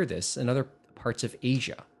to hear this in other parts of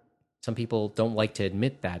Asia. Some people don't like to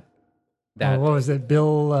admit that. What was it?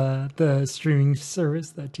 Bill, the streaming service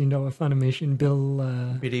that teamed up with Funimation,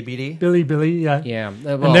 Bilibili, yeah. Yeah.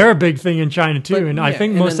 And they're a big thing in China too. But, and I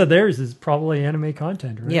think most of theirs is probably anime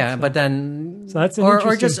content, right? Yeah, but then so that's an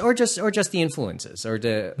or just the influences or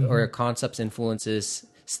or concepts, influences,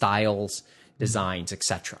 styles, designs,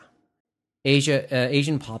 etc.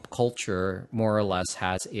 Asian pop culture more or less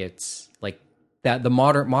has its like that. The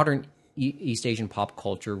modern East Asian pop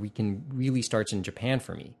culture really starts in Japan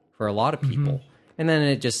for me, for a lot of people, and then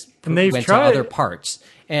it just went to other parts.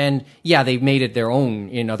 And yeah, they've made it their own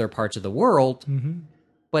in other parts of the world,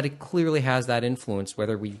 but it clearly has that influence,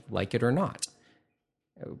 whether we like it or not.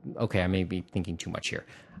 Okay, I may be thinking too much here,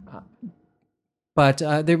 but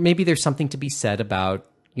there's something to be said about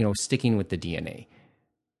sticking with the DNA.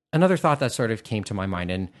 Another thought that sort of came to my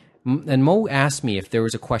mind, and Mo asked me if there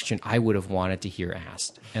was a question I would have wanted to hear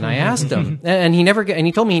asked, and I asked him, and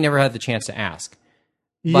he told me he never had the chance to ask.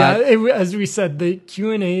 But as we said, the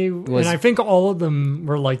Q&A, and I think all of them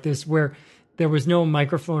were like this, where there was no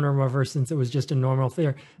microphone or whatever, since it was just a normal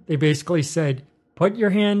affair. They basically said, put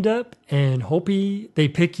your hand up and hope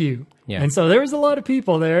they pick you. Yeah. And so there was a lot of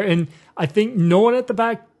people there, and I think no one at the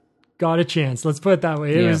back got a chance. Let's put it that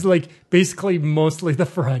way. It was like basically mostly the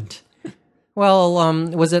front. Well,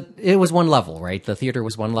 it was one level, right? The theater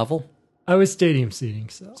was one level? I was stadium seating,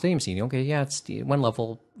 so. Stadium seating, okay, yeah, it's one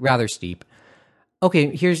level, rather steep.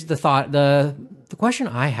 Okay, here's the thought. The question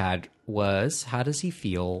I had was, how does he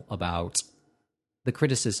feel about the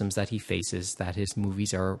criticisms that he faces that his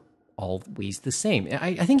movies are always the same?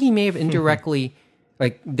 I think he may have indirectly,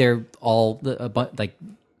 like, they're all, like,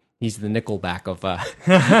 he's the Nickelback of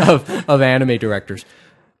of anime directors.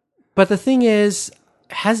 But the thing is,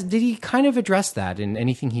 did he kind of address that in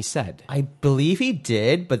anything he said? I believe he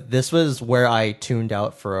did, but this was where I tuned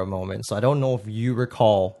out for a moment. So I don't know if you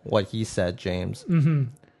recall what he said, James. Do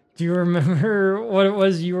you remember what it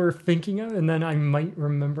was you were thinking of? And then I might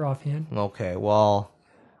remember offhand. Okay, well,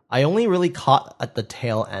 I only really caught at the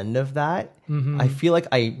tail end of that. I feel like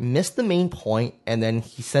I missed the main point, and then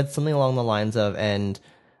he said something along the lines of, and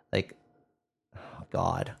like, oh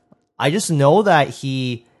God. I just know that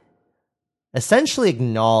he essentially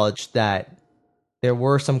acknowledged that there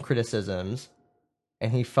were some criticisms,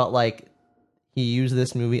 and he felt like he used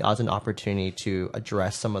this movie as an opportunity to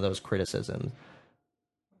address some of those criticisms.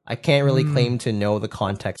 I can't really claim to know the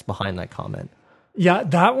context behind that comment. Yeah,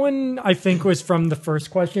 that one I think was from the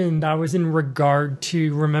first question. That was in regard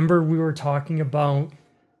to, remember we were talking about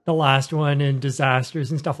the last one and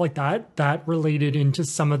disasters and stuff like that. That related into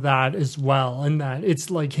some of that as well, and that it's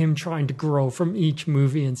like him trying to grow from each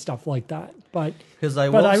movie and stuff like that. But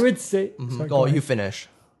I would say, sorry, you finish.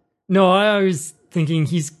 No, I was thinking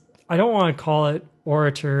I don't want to call it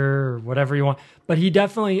orator or whatever you want, but he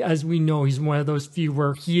definitely, as we know, he's one of those few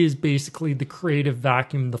where he is basically the creative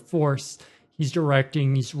vacuum, the force. He's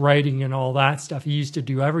directing, he's writing, and all that stuff. He used to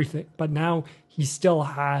do everything, but now he still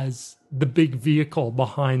has the big vehicle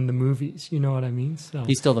behind the movies. You know what I mean? So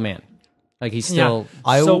he's still the man. Like he's still.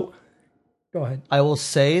 Yeah. Go ahead. I will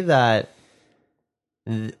say that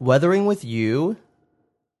Weathering with You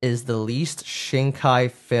is the least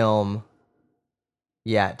Shinkai film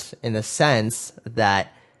yet, in the sense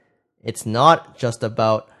that it's not just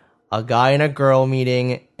about a guy and a girl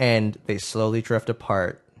meeting and they slowly drift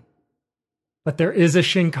apart. But there is a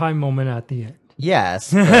Shinkai moment at the end. Yes.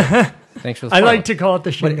 Thanks for the I like to call it the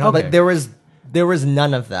Shinkai. But there was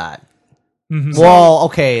none of that. Well,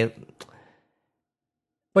 okay.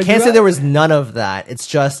 But can't say there was none of that. It's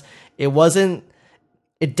just,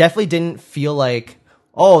 it definitely didn't feel like,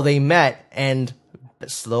 oh, they met and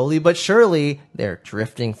slowly but surely they're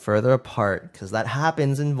drifting further apart, because that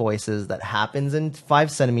happens in Voices, that happens in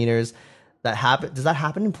 5 centimeters, does that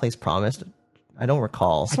happen in Place Promised? I don't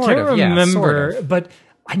recall. I Sort can't of, yeah, remember, sort of. but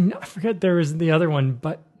I forget there was the other one,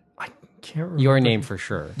 but I can't remember. Your Name for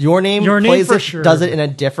sure. Your Name Your Name plays for it, sure. does it in a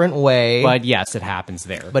different way, But yes, it happens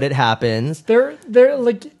there. but it happens. They're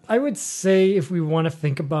like, I would say, if we want to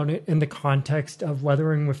think about it in the context of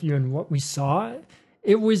Weathering with You and what we saw,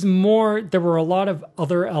 it was more, there were a lot of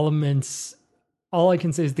other elements. All I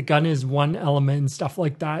can say is the gun is one element and stuff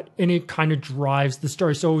like that, and it kind of drives the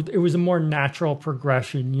story. So it was a more natural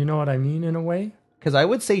progression. You know what I mean, in a way? Because I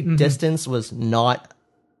would say distance was not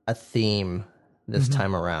a theme this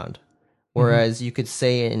time around. Whereas you could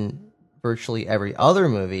say in virtually every other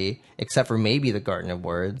movie, except for maybe The Garden of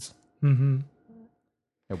Words.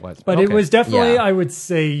 It was. But it okay. was definitely, Yeah. I would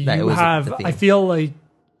say, That it you was the have, theme. I feel like,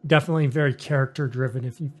 definitely very character driven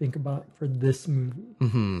if you think about for this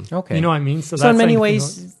movie. Okay. You know what I mean? So So that's in many how you think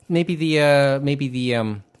ways, maybe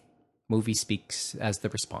the movie speaks as the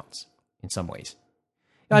response in some ways.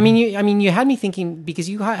 I mean, you had me thinking, because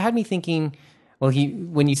you had me thinking. Well,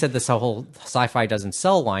 when you said this whole sci-fi doesn't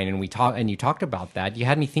sell line, and you talked about that, you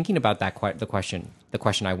had me thinking about that the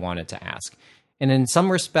question I wanted to ask. And in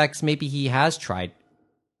some respects, maybe he has tried.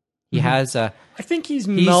 He has I think he's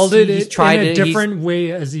melded he's it tried in a it. He's- different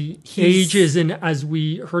way as he ages, and as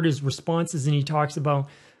we heard his responses, and he talks about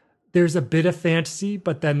there's a bit of fantasy,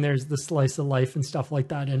 but then there's the slice of life and stuff like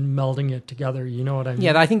that, and melding it together. You know what I mean?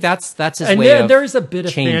 Yeah, I think that's his and way then of there's a bit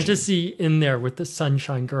of changing. fantasy in there with the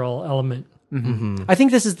Sunshine Girl element. I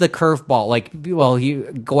think this is the curveball. Like, well, he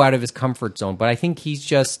go out of his comfort zone, but I think he's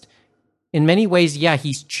just, in many ways, yeah,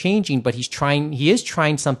 he's changing, but he is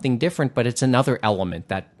trying something different, but it's another element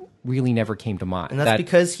that really never came to mind. And that's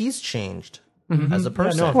because he's changed as a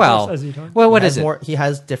person. no, of well, course, as you talk. well, what He is has it? he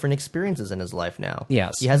has different experiences in his life now.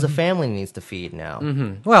 Yes. He has a family he needs to feed now.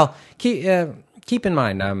 Well, keep in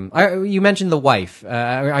mind, you mentioned the wife.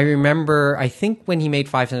 I remember, I think when he made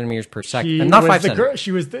 5 centimeters per second, not was 5 the centimeters. girl.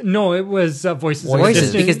 She was no, it was Voices. of Voices,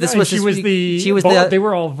 Distance, because this and was she his- was the. she was both- the- They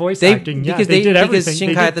were all voice acting. Yeah, because they did because everything. They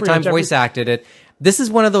Shinkai did at the pretty time much everything. voice acted it. This is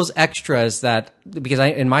one of those extras that, because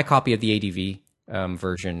in my copy of the ADV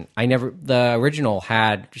version, the original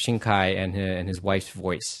had Shinkai and his wife's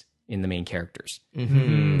voice in the main characters.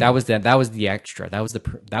 That was the extra.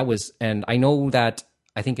 And I know that,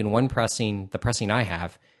 I think in the pressing I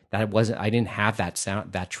have, I didn't have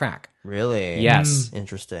that track. Really? Yes.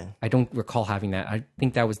 Interesting. I don't recall having that. I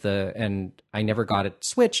think that was and I never got it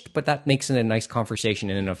switched, but that makes it a nice conversation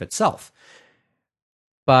in and of itself.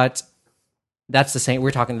 But that's the same,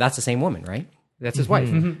 that's the same woman, right? That's his wife.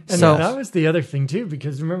 And So that was the other thing too,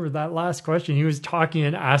 because remember that last question, he was talking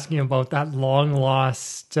and asking about that long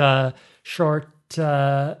lost short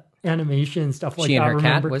animation stuff like she and that. her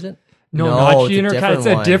Remember? cat, was it? No, No, not it's she a and her cat. different It's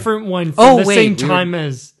a one. different one Oh, from the wait, same we were- time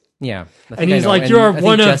as. Yeah. I think And I he's know. like, And you're I think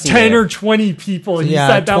one of Jesse 10 did. or 20 people. And he Yeah,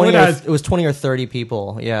 said that 20 one or, as. it was 20 or 30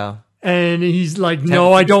 people. Yeah. And he's like,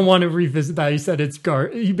 no, I don't want to revisit that. He said it's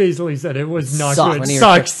He basically said it was not Sucks. good. 20 or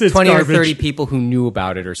Sucks. It's 20 garbage. or 30 people who knew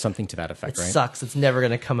about it or something to that effect, It right? sucks. It's never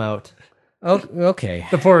going to come out. Oh, okay.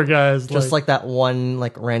 The poor guy is Just like that one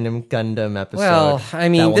random Gundam episode. Well, I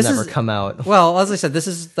mean, that will this never is- come out. Well, as I said, this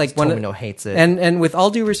is like one Tomino hates it. and with all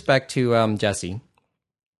due respect to Jesse,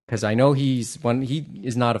 because I know he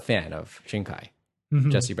is not a fan of Shinkai.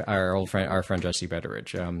 Jesse, our friend Jesse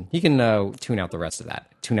Betteridge. He can tune out the rest of that.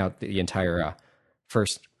 Tune out the entire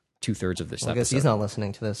first 2/3 of this I guess episode. he's not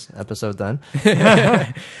listening to this episode then.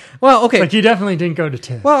 Well, okay. Like he definitely didn't go to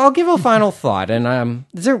 10. Well, I'll give a final thought, and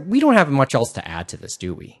we don't have much else to add to this,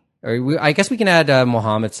 do we? I guess we can add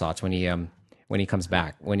Mohammed's thoughts when he comes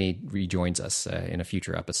back, when he rejoins us in a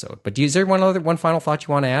future episode. But is there one final thought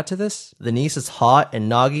you want to add to this? The niece is hot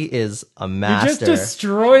and Nagi is a You master. just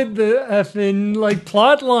destroyed the effing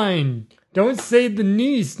plot line. Don't say the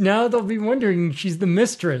niece. Now they'll be wondering she's the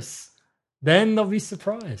mistress. Then they'll be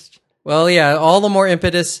surprised. Well, yeah, all the more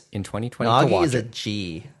impetus in 2020 to Nagi watch is a it.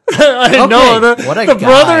 G. I know. what a the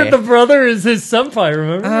guy. The brother is his senpai.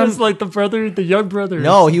 Remember, it's like the young brother.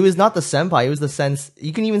 No, he was not the senpai. He was the sens.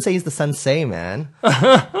 You can even say he's the sensei, man.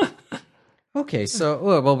 Okay,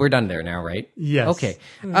 so well, we're done there now, right? Yes. Okay.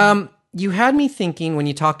 You had me thinking when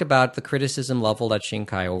you talked about the criticism leveled at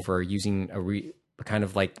Shinkai over using kind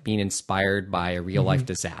of like being inspired by a real life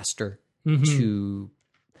disaster to,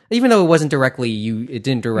 even though it didn't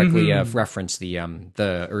directly reference the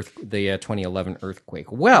 2011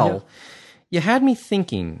 earthquake. Well, you had me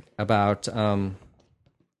thinking about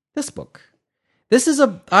this book.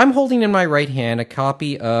 I'm holding in my right hand a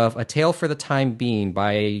copy of A Tale for the Time Being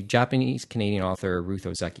by Japanese-Canadian author Ruth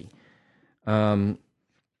Ozeki.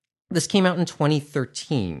 This came out in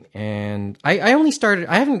 2013, and I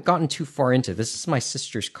haven't gotten too far into this. This is my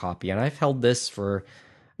sister's copy, and I've held this for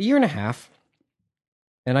a year and a half.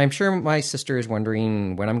 And I'm sure my sister is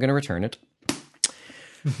wondering when I'm going to return it.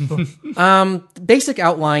 Basic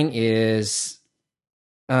outline is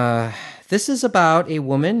this is about a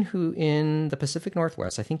woman who in the Pacific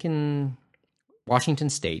Northwest, I think in Washington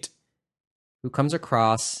State, who comes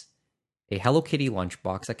across a Hello Kitty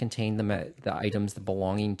lunchbox that contained the items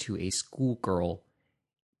belonging to a schoolgirl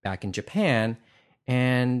back in Japan.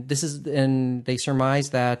 And they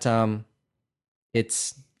surmise that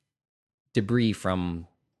it's debris from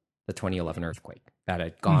the 2011 earthquake that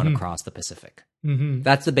had gone across the Pacific.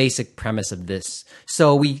 That's the basic premise of this.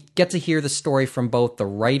 So we get to hear the story from both the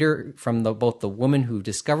writer, from both the woman who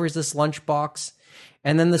discovers this lunchbox,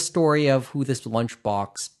 and then the story of who this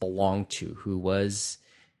lunchbox belonged to, who was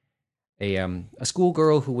a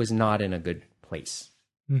schoolgirl who was not in a good place.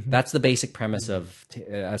 That's the basic premise of,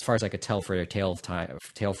 as far as I could tell, for a tale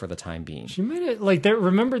for the time being. She made it like that.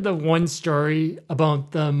 Remember the one story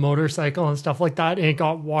about the motorcycle and stuff like that, and it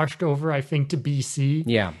got washed over, I think, to BC.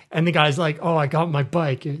 Yeah, and the guy's like, "Oh, I got my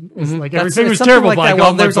bike." And it's like That's- everything it's was something terrible. like but I that. got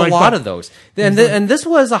Well, my there's a bike lot back. of those, and this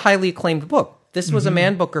was a highly acclaimed book. This was a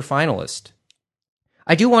Man Booker finalist.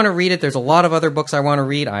 I do want to read it. There's a lot of other books I want to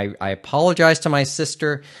read. I apologize to my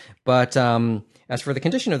sister, but as for the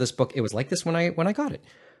condition of this book, it was like this when I got it.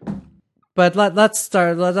 But let's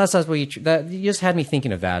start. That you just had me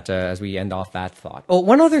thinking of that as we end off that thought. Oh,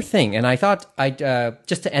 one other thing, and I thought I'd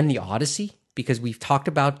just to end the Odyssey, because we've talked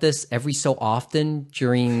about this every so often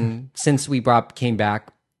since we came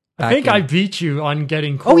back. I think I beat you on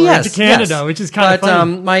getting Cora yes, to Canada, yes. which is kind of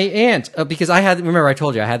funny. My aunt, because remember I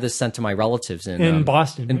told you I had this sent to my relatives in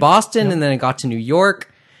Boston. in right? Boston, and then it got to New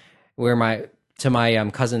York, where my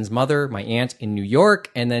cousin's mother, my aunt in New York,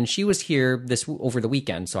 and then she was here over the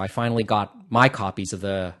weekend, so I finally got my copies of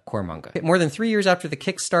the core manga. More than 3 years after the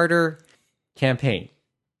Kickstarter campaign.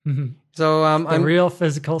 So I'm real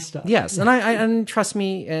physical stuff. Yes, and trust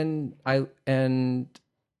me, and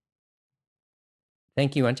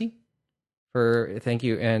thank you, Auntie. Thank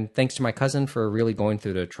you, and thanks to my cousin for really going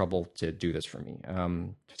through the trouble to do this for me,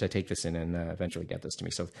 to take this in and eventually get this to me.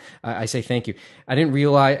 So I say thank you. I didn't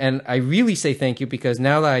realize, and I really say thank you, because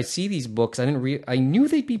now that I see these books, I knew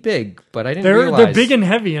they'd be big, but I didn't realize they're big and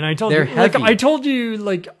heavy. And I told they're you, heavy. like I told you,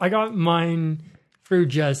 like I got mine through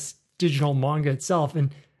just digital manga itself,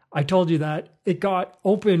 and I told you that it got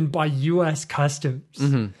opened by U.S. Customs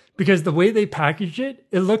because the way they packaged it,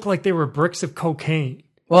 it looked like they were bricks of cocaine.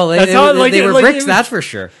 Well, they were bricks, that's for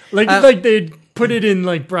sure. Like they'd put it in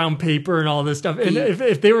like brown paper and all this stuff. And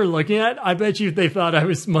if they were looking at it, I bet you they thought I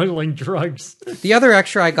was smuggling drugs. The other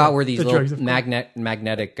extra I got were these drugs, little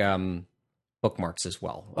magnetic bookmarks as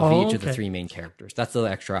well of each of the three main characters. That's the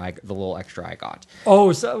little extra I got.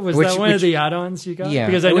 Oh, so was that one of the add-ons you got? Yeah,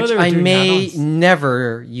 because I know which they were I doing may add-ons.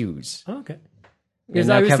 never use. Oh, okay. Because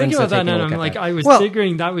now I was Kevin's thinking about that, taking a and look I'm at like, that. I was Well,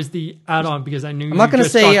 figuring that was the add-on because I knew I'm not going to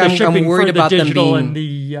say I'm worried for the about them digital being and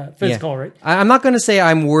the physical, right? I'm not going to say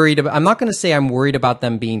I'm worried about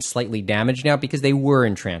them being slightly damaged now, because they were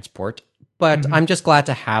in transport. But I'm just glad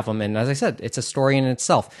to have them, and as I said, it's a story in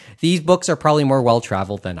itself. These books are probably more well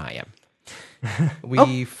traveled than I am.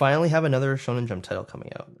 We finally have another Shonen Jump title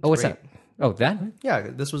coming out. Oh, what's great. that? Oh, that? Yeah,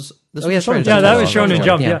 this was yeah, Shonen Shonen Jump. Yeah, that title. was Shonen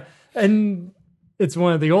Jump, Yeah. yeah. And it's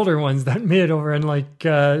one of the older ones that made it over in like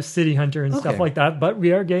City Hunter and stuff Okay. like that. But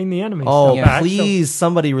we are getting the anime Oh, stuff back. please,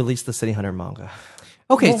 somebody release the City Hunter manga.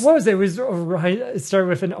 Okay. Well, what was it? It was it started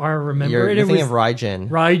with an R. Remember, You're and it thinking was of Raijin.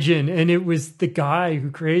 Raijin, and it was the guy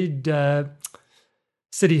who created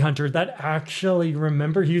City Hunter that actually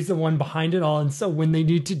remember he was the one behind it all. And so when they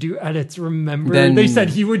need to do edits, remember Then- they said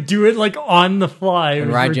he would do it like on the fly. It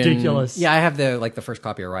was Raijin, ridiculous. Yeah, I have the first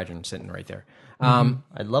copy of Raijin sitting right there.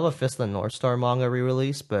 I'd love a Fist of the North Star manga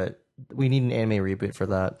re-release, but we need an anime reboot for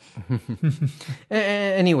that.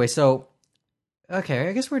 Anyway, so okay,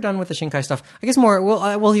 I guess we're done with the Shinkai stuff. I guess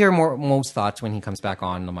we'll hear most thoughts when he comes back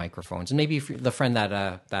on the microphones, and maybe if the friend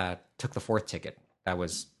that took the fourth ticket that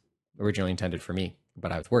was originally intended for me,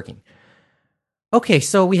 but I was working. Okay,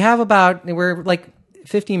 so we're like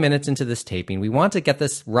 15 minutes into this taping. We want to get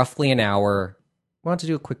this roughly an hour. We want to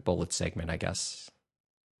do a quick bullet segment, I guess.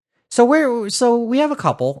 So we have a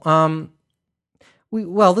couple.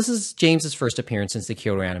 This is James's first appearance since the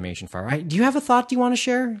Kyoto Animation Fire. Do you have a thought? Do you want to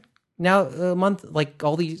share? Now a month, like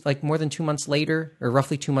all these, like more than 2 months later, or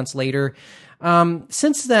roughly 2 months later.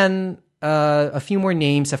 Since then, a few more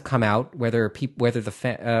names have come out. Whether of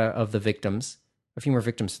the victims, a few more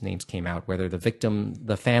victims' names came out. Whether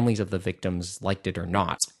the families of the victims liked it or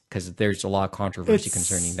not, because there's a lot of controversy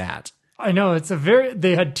concerning that. I know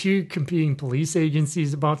they had two competing police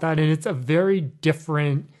agencies about that, and it's a very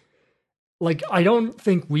different, like, I don't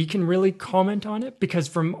think we can really comment on it because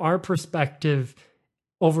from our perspective,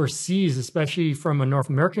 overseas, especially from a North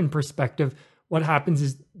American perspective, what happens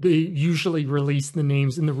is they usually release the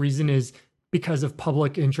names, and the reason is because of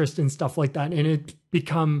public interest and stuff like that, and it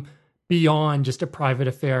become beyond just a private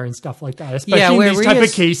affair and stuff like that, especially in these type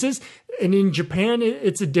of cases. And in Japan,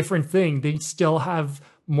 it's a different thing. They still have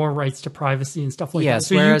more rights to privacy and stuff like that.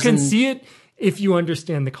 So you can see it if you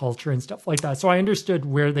understand the culture and stuff like that. So I understood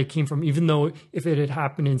where they came from, even though if it had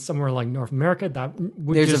happened in somewhere like North America, that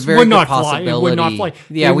would not fly. It would not fly.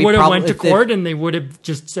 Yeah, they would have went to court and they would have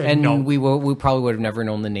just said and no. We probably would have never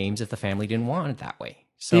known the names if the family didn't want it that way.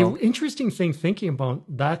 So the interesting thing thinking about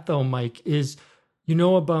that though, Mike, is you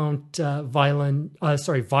know about Violet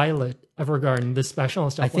Evergarden, the special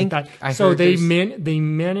and stuff like that. So they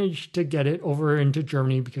managed to get it over into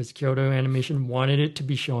Germany because Kyoto Animation wanted it to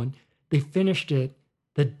be shown. They finished it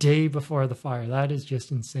the day before the fire. That is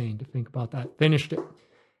just insane to think about that. Finished it.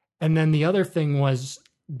 And then the other thing was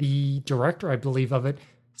the director, I believe, of it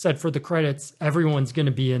said for the credits, everyone's going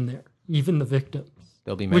to be in there, even the victims.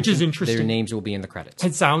 They'll be mentioned. Which is interesting. Their names will be in the credits.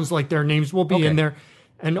 It sounds like their names will be in there.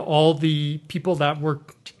 And all the people that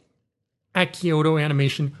worked at Kyoto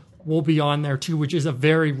Animation will be on there too, which is a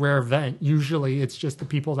very rare event. Usually it's just the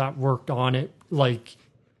people that worked on it, like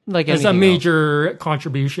as a major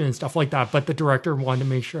contribution and stuff like that. But the director wanted to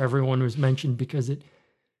make sure everyone was mentioned because it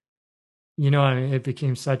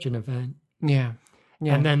became such an event. Yeah.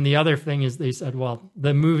 Yeah. And then the other thing is they said, well,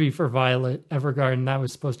 the movie for Violet Evergarden, that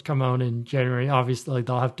was supposed to come out in January. Obviously,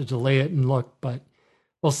 they'll have to delay it and look, but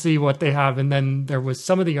we'll see what they have. And then there was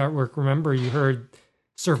some of the artwork, remember, you heard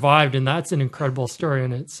survived, and that's an incredible story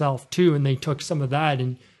in itself, too. And they took some of that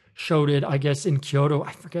and showed it, I guess, in Kyoto.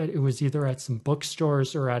 I forget, it was either at some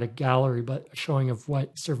bookstores or at a gallery, but a showing of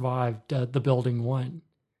what survived the building one,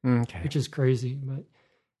 which is crazy.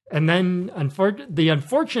 And then the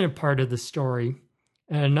unfortunate part of the story,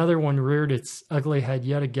 and another one reared its ugly head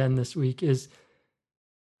yet again this week, is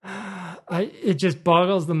it just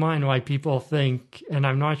boggles the mind why people think, and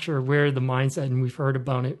I'm not sure where the mindset, and we've heard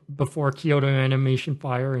about it before Kyoto Animation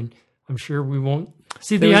Fire, and I'm sure we won't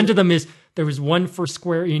see the end of them. Is there was one for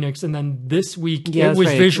Square Enix, and then this week it was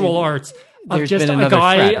Visual Arts of just a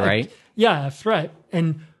guy, threat, right? A threat,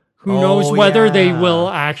 and who knows whether they will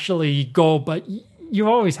actually go, but you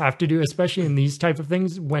always have to do, especially in these type of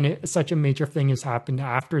things, when such a major thing has happened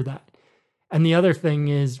after that. And the other thing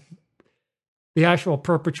is the actual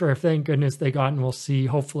perpetrator, thank goodness they got, and we'll see,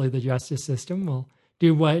 hopefully the justice system will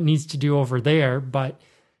do what it needs to do over there. But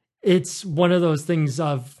it's one of those things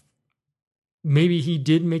of maybe he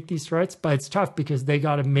did make these threats, but it's tough because they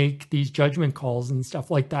got to make these judgment calls and stuff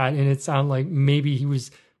like that. And it sounded like maybe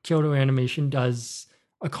Kyoto Animation does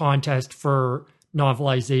a contest for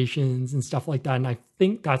novelizations and stuff like that. And I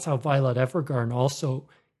think that's how Violet Evergarden also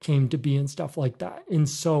came to be and stuff like that. And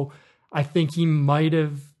so I think he might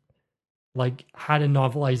have had a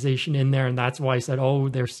novelization in there, and that's why he said, oh,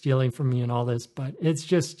 they're stealing from me and all this. But it's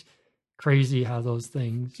just crazy how those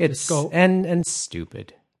things just go. And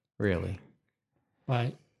stupid, really.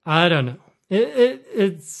 But I don't know.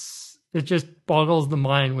 It just boggles the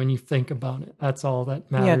mind when you think about it. That's all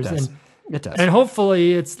that matters. Yeah, it does. And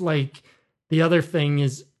hopefully it's the other thing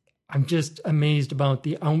is I'm just amazed about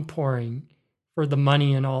the outpouring for the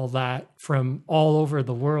money and all that from all over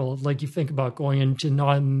the world. Like you think about going into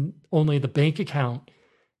not only the bank account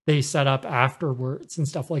they set up afterwards and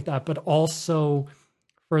stuff like that, but also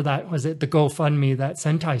for that, was it the GoFundMe that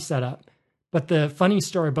Sentai set up? But the funny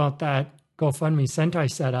story about that GoFundMe Sentai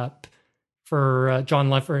set up for John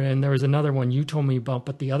Leffert, and there was another one you told me about,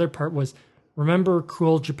 but the other part was, remember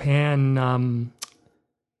Cool Japan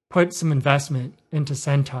put some investment into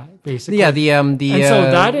Sentai, basically. Yeah, and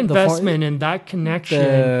so that investment and that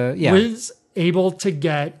connection was able to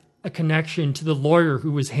get a connection to the lawyer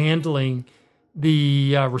who was handling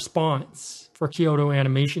the response for Kyoto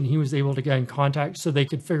Animation. He was able to get in contact so they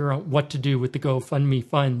could figure out what to do with the GoFundMe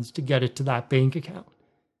funds to get it to that bank account,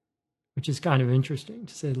 which is kind of interesting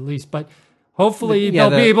to say the least. But hopefully they'll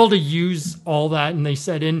be able to use all that. And they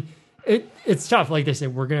said it's tough. Like they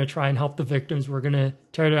said, we're going to try and help the victims. We're going to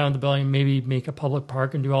tear down the building, maybe make a public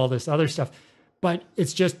park and do all this other stuff. But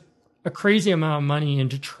it's just a crazy amount of money, and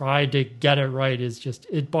to try to get it right is just,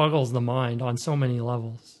 it boggles the mind on so many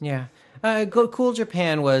levels. Yeah. Cool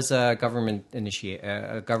Japan was a government initiative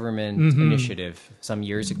some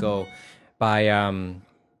years ago by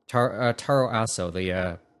Taro Aso,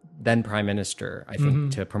 the then prime minister, I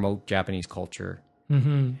think, to promote Japanese culture.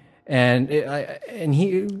 Mm-hmm. And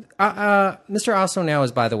Mr. Aso now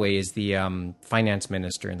is, by the way, is the finance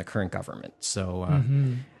minister in the current government. So,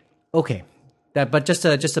 okay. But just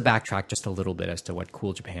to backtrack just a little bit as to what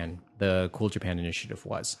the Cool Japan initiative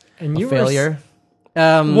was. And a failure.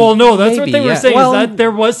 Well, no, that's what maybe, they were yeah. saying, Well, is that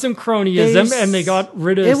there was some cronyism, and they got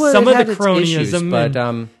rid of some of the cronyism. but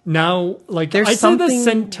and now, like, there's I'd say the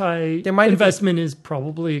something- Sentai there might have been- investment is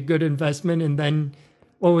probably a good investment, and then,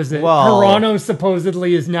 what was it? Well- Hirano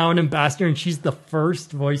supposedly is now an ambassador, and she's the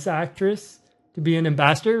first voice actress to be an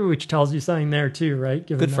ambassador, which tells you something there too, right?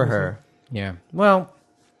 Given Good that for was her. yeah. Well,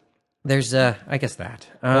 there's I guess that.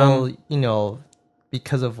 Well, you know,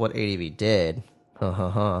 because of what ADV did.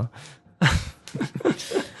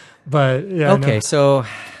 But yeah, okay, no. so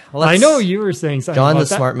let's, I know you were saying something. John about the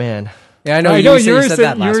that. smart man. Yeah, I know. I know you said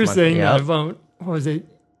that you last were month. saying Yep. that about, what was it,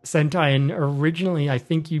 Sentai, and originally I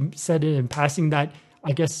think you said it in passing that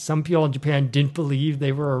I guess some people in Japan didn't believe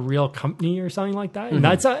they were a real company or something like that, and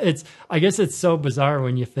Mm-hmm. it's I guess it's so bizarre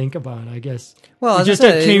when you think about it. I guess Well, we as I just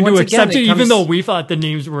said, came once to again, accept it it, even comes- though we thought the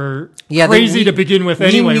names were Yeah, crazy to begin with.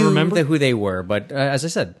 Anyway, we knew remember? who they were, but as I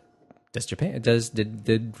said,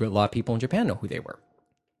 did a lot of people in Japan know who they were?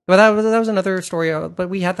 But that was another story. But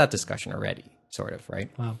we had that discussion already, sort of, right?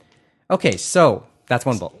 Wow. Okay, so that's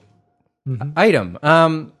one bullet item.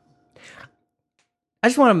 I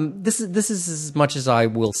just want to. This is as much as I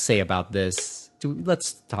will say about this.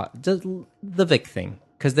 Let's talk the Vic thing,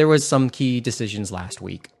 because there was some key decisions last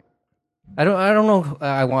week. I don't know.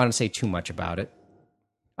 I want to say too much about it.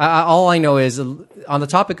 All I know is on the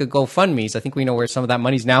topic of GoFundMe's, I think we know where some of that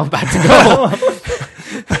money's now about to go.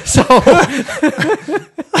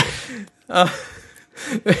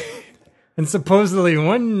 And supposedly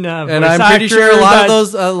one And I'm pretty sure a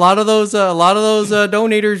lot of those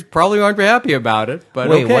donators probably aren't happy about it. But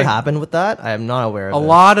Wait, okay. what happened with that? I am not aware of A it.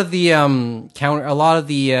 lot of the a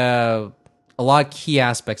lot of key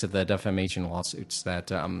aspects of the defamation lawsuits that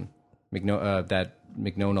that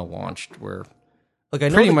Mignona launched were Like, I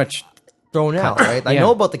know pretty they much. thrown out, right? I Yeah.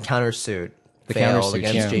 know about the countersuit. The failed countersuit,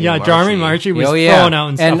 against yeah. Jamie Yeah, Jarman Marchi was Oh, thrown out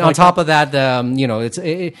and stuff on like top that. of that,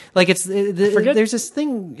 Forget- there's this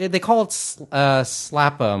thing they call it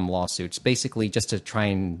slap lawsuits, basically just to try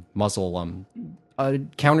and muzzle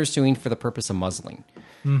countersuing for the purpose of muzzling.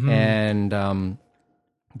 And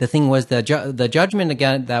the thing was the judgment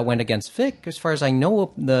again that went against Vic, as far as I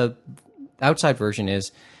know, the outside version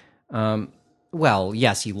is. Well,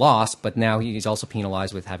 yes, he lost, but now he's also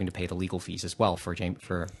penalized with having to pay the legal fees as well for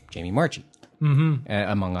Jamie Marchi,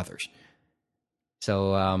 among others.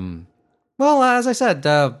 So, well, as I said,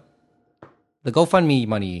 the GoFundMe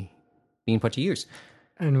money being put to use.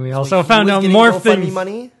 And we So also he found was out getting more GoFundMe things.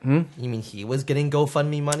 money? You mean he was getting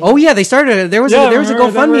GoFundMe money? Oh yeah, they started. There was a remember, there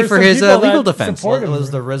GoFundMe were for some his people legal that defense. support- It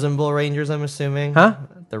was the Resin Bull Rangers, I'm assuming. Huh?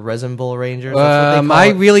 The Resin Bull Rangers. That's what they call I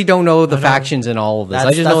it. really don't know the factions in all of this.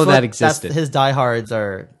 I just know that existed. His diehards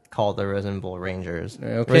are called the Resin Bull Rangers.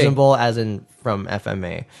 Okay. Resin Bull, as in from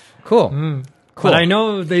FMA. Cool. But Cool. I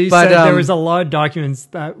know they But, said there was a lot of documents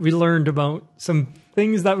that we learned about some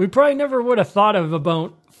things that we probably never would have thought of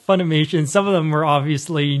about Funimation. Some of them were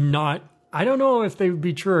obviously not. I don't know if they would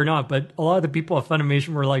be true or not, but a lot of the people at Funimation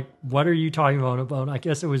were like, "What are you talking about?" I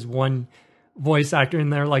guess it was one voice actor in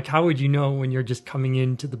there. Like, how would you know when you're just coming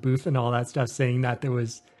into the booth and all that stuff, saying that there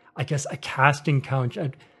was, I guess, a casting couch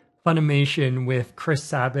at Funimation with Chris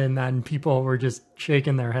Sabin, and people were just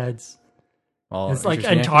shaking their heads. All It's like,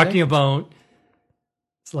 interesting and talking accusations. about,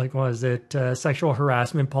 it's like, what is it, sexual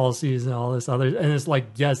harassment policies and all this other, and it's like,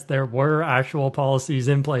 yes, there were actual policies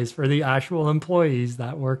in place for the actual employees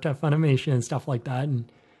that worked at Funimation and stuff like that, and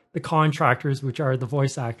the contractors, which are the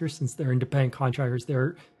voice actors, since they're independent contractors,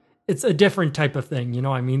 it's a different type of thing, you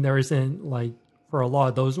know what I mean? There isn't, like, for a lot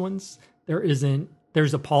of those ones,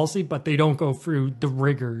 there's a policy, but they don't go through the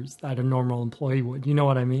rigors that a normal employee would, you know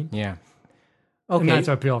what I mean? Yeah. And Okay. that's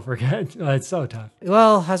what people forget. It's so tough.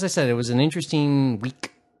 Well, as I said, it was an interesting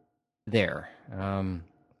week there. I'm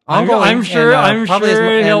Ongoing, sure. and, I'm probably as sure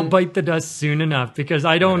mu- he'll and- bite the dust soon enough, because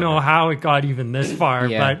I don't know how it got even this far.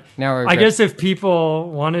 Yeah, But now we're I good. guess if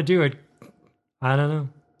people want to do it, I don't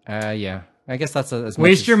know. Yeah. I guess that's as much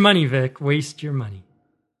Waste as- your money, Vic. Waste your money.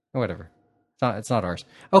 Whatever. It's not ours.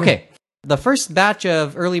 Okay. The first batch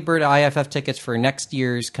of early bird IFF tickets for next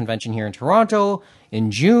year's convention here in Toronto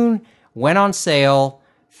in June went on sale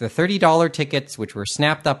for $30 tickets, which were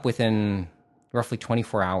snapped up within roughly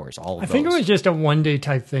 24 hours. All of I those. think it was just a one-day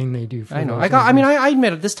type thing they do. For I know. those I movies.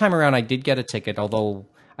 admit it. This time around, I did get a ticket, although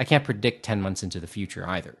I can't predict 10 months into the future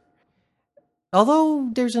either. Although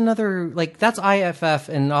there's another, like, that's IFF,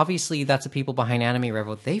 and obviously that's the people behind Anime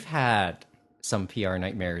Revo. They've had some PR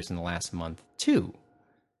nightmares in the last month too.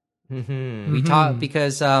 We talk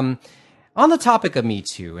because on the topic of Me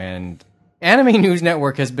Too, and Anime News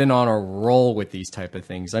Network has been on a roll with these type of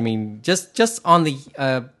things. I mean, just on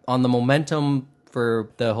the momentum for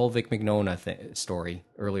the whole Vic Mignogna story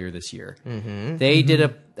earlier this year. They did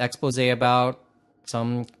a expose about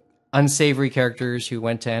some unsavory characters who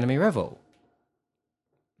went to Anime Revo.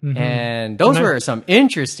 And those were some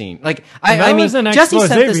interesting, like, I mean, was an Jesse expose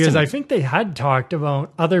sent this because to me. I think they had talked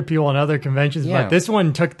about other people and other conventions, Yeah. but this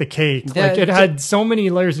one took the cake. Yeah, Like it had so many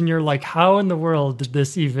layers, and you're like, how in the world did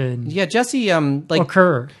this even Yeah, Jesse, like,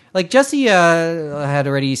 occur? like Jesse had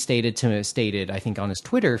already stated, I think, on his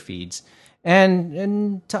Twitter feeds,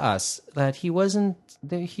 and to us that he wasn't,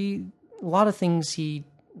 that a lot of things he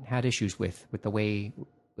had issues with the way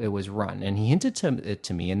it was run, and he hinted it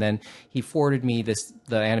to me, and then he forwarded me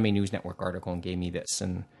the Anime News Network article and gave me this,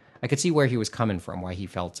 and I could see where he was coming from, why he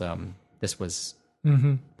felt this was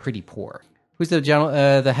pretty poor. Who's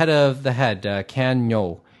the head of the head, Kan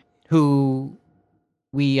Nyo, who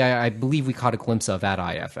I believe we caught a glimpse of at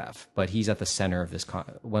IFF, but he's at the center of this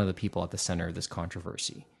one of the people at the center of this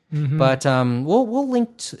controversy. But we'll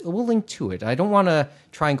link to it. I don't want to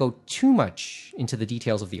try and go too much into the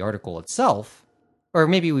details of the article itself. Or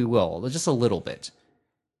maybe we will, just a little bit.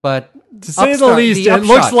 But To say the least, it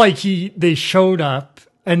looks like they showed up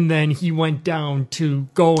and then he went down to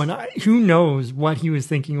go, and who knows what he was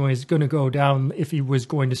thinking was going to go down if he was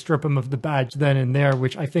going to strip him of the badge then and there,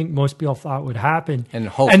 which I think most people thought would happen. And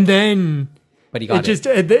hope. And then But he got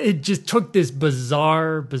it just took this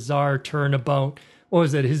bizarre turn about, what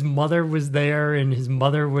was it? His mother was there and his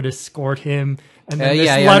mother would escort him. And then this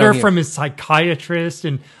letter from his psychiatrist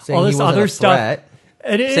and Saying all he this wasn't other a stuff. threat.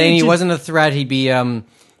 Saying he wasn't a threat, he'd be,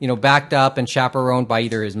 backed up and chaperoned by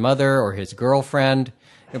either his mother or his girlfriend.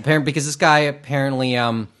 Because this guy apparently,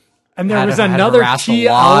 and there had was had another harassed a key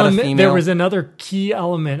lot of element. female- There was another key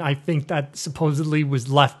element, I think, that supposedly was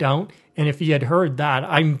left out. And if he had heard that,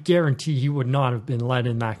 I guarantee he would not have been let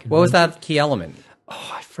in that convention. What was that key element?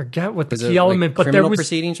 Oh, I forget what the Was key it element, like but there criminal was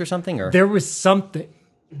proceedings or something? Or there was something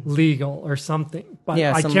legal or something, but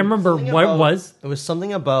Yeah, I some- can't remember what it was. It was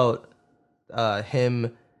something about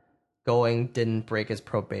him didn't break his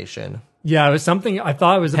probation. Yeah, it was something. I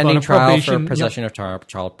thought it was pending about a trial probation. for Yep. possession of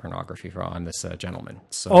child pornography on this gentleman.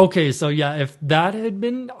 So Okay, so yeah, if that had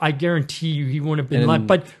been, I guarantee you he wouldn't have been let.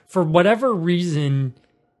 But for whatever reason,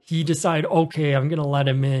 he decided, okay, I'm going to let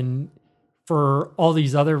him in for all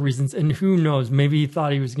these other reasons. And who knows, maybe he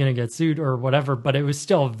thought he was going to get sued or whatever, but it was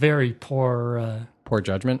still very poor. poor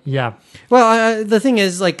judgment. Yeah. Well, the thing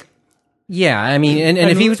is, like, yeah, I mean, and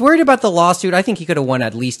if he was worried about the lawsuit, I think he could have won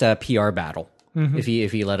at least a PR battle if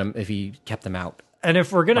he kept them out. And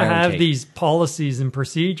if we're going to My own have take. these policies and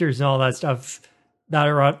procedures and all that stuff that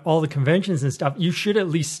are at all the conventions and stuff, you should at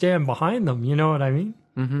least stand behind them. You know what I mean?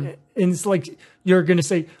 Mm-hmm. And it's like you're going to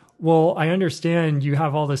say, well, I understand you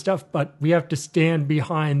have all this stuff, but we have to stand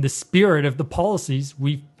behind the spirit of the policies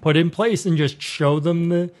we put in place and just show them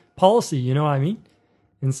the policy. You know what I mean?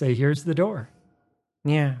 And say, here's the door.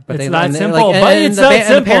 Yeah, but It's that simple, but it's that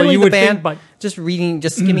simple, you would think, but- just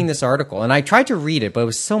skimming this article, and I tried to read it, but it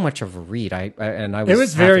was so much of a read. I was It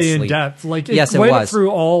was half very asleep. in depth. Like Yes, it went was. through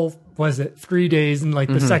all, was it 3 days, and like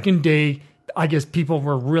the second day, I guess people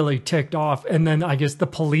were really ticked off, and then I guess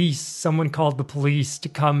someone called the police to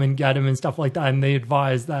come and get him and stuff like that, and they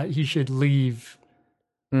advised that he should leave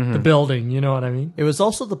the building. You know what I mean? It was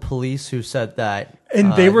also the police who said that,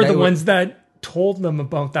 And they were the ones that told them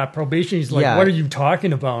about that probation. He's like, Yeah. "What are you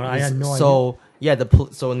talking about?" I had no idea. So yeah,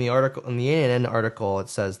 so in the article, in the ANN article, it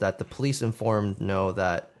says that the police informed No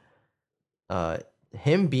that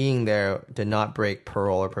him being there did not break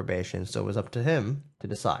parole or probation, so it was up to him to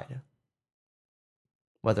decide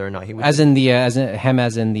whether or not he would. As in the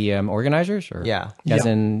organizers, or yeah, as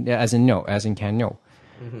in Can No.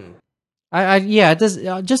 It does.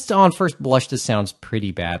 Just on first blush, this sounds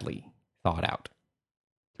pretty badly thought out.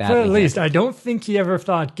 But at least I don't think he ever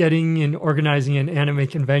thought getting and organizing an anime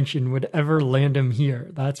convention would ever land him here.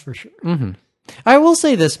 That's for sure. I will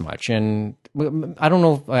say this much, and I don't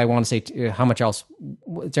know if I want to say how much else.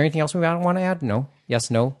 Is there anything else we want to add? No? Yes?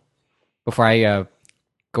 No? Before I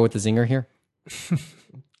go with the zinger here?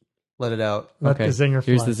 let it out. Let the zinger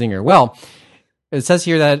Here's fly. the zinger. Well, it says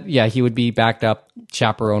here that, he would be backed up,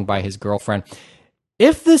 chaperoned by his girlfriend.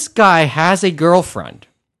 If this guy has a girlfriend,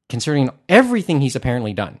 considering everything he's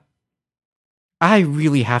apparently done, I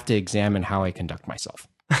really have to examine how I conduct myself.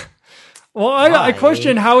 Well, I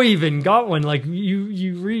question how he even got one. Like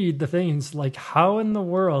you read the things, like how in the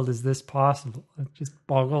world is this possible? It just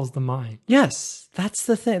boggles the mind. Yes, that's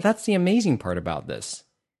the thing. That's the amazing part about this.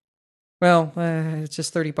 Well, it's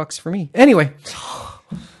just $30 for me. Anyway.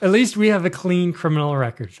 At least we have a clean criminal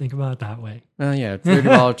record. Think about it that way. Well, yeah,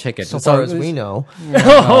 $30 ticket. So far as we know,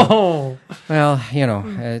 Oh, Well,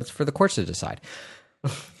 it's for the courts to decide.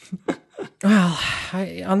 Well,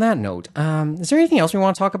 on that note, is there anything else we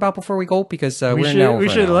want to talk about before we go? Because We we're now should, we over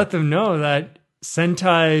should an hour. let them know that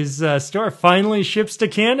Sentai's store finally ships to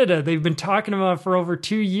Canada. They've been talking about it for over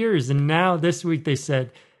 2 years, and now this week they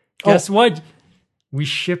said, guess what? We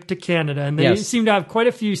ship to Canada. And they Yes. seem to have quite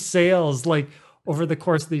a few sales, like over the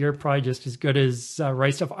course of the year, probably just as good as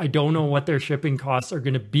Right Stuff. I don't know what their shipping costs are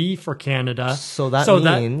going to be for Canada. So that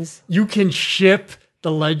means you can ship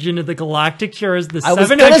the Legend of the Galactic Heroes, the I was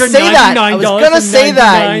gonna say that. I was gonna say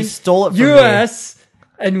that. You stole it from me. US,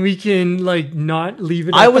 and we can like not leave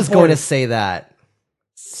it. I at was the going border. to say that.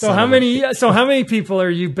 So how many people are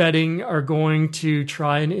you betting are going to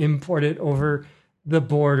try and import it over the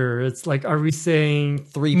border? It's like, are we saying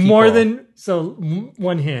 3 more people. than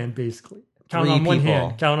one hand basically? Count 3 on one people.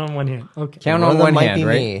 hand. Count on one hand. Okay. Count One on of them one might hand, be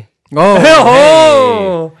right? me.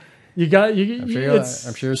 Oh, Oh, you got you.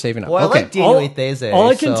 I'm sure you're saving up. Well, I okay. like Daniel Itheze. All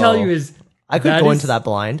I can so tell you is I could that go is- into that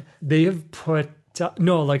blind. they have put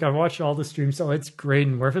no, like I watched all the streams, so it's great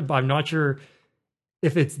and worth it. But I'm not sure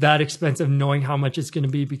if it's that expensive, knowing how much it's going to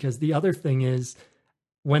be. Because the other thing is,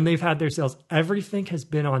 when they've had their sales, everything has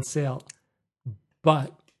been on sale.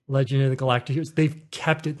 But Legend of the Galactic Heroes, they've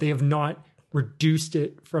kept it. They have not reduced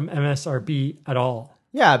it from MSRP at all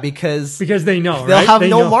Yeah, because because they know they'll right? have They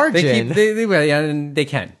no know. margin. Yeah, and they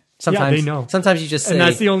can. Sometimes they know. Sometimes you just say and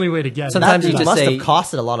that's the only way to get it. Sometimes that you just must say- have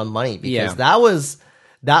costed a lot of money because Yeah. that was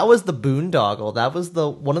the boondoggle. That was the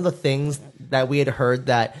one of the things that we had heard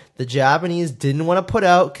that the Japanese didn't want to put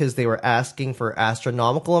out because they were asking for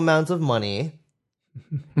astronomical amounts of money.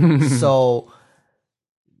 So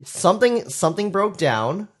something broke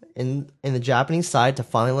down in the Japanese side to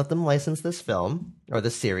finally let them license this film or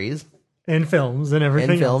this series and films and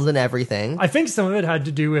everything. and films else. and everything. I think some of it had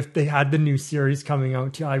to do with they had the new series coming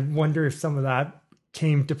out too. I wonder if some of that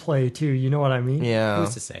came to play too. You know what I mean? Yeah.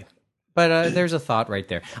 Who's to say? But there's a thought right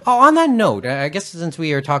there. Oh, on that note, I guess since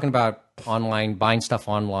we are talking about online, buying stuff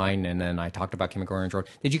online, and then I talked about Chemical Orange Road,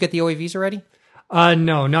 did you get the OAVs already?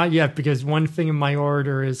 No, not yet, because one thing in my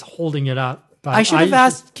order is holding it up. But I should have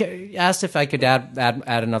asked if I could add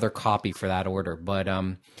another copy for that order. But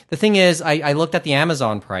the thing is, I looked at the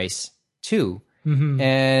Amazon price too,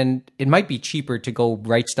 and it might be cheaper to go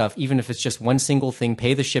Right Stuff, even if it's just one single thing,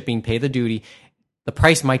 pay the shipping, pay the duty. The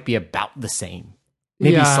price might be about the same,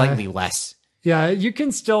 maybe Yeah. slightly less. Yeah, you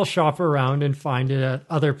can still shop around and find it at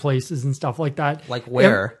other places and stuff like that. Like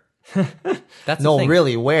where? That's No, the thing.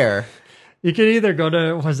 really, where? You can either go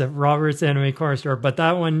to, what was it, Robert's Anime Corner Store, but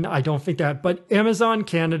that one, I don't think that. But Amazon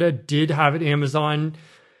Canada did have it. Amazon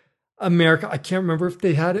America, I can't remember if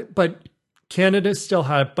they had it, but Canada still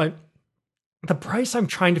had it. But the price I'm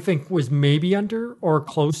trying to think was maybe under or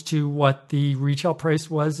close to what the retail price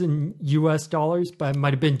was in US dollars, but it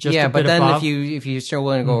might have been just Yeah, a but bit then above. if you still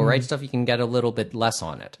want to go Right Stuff, you can get a little bit less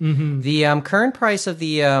on it. The current price of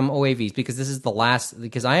the OAVs, because this is the last,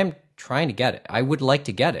 because I am trying to get it, I would like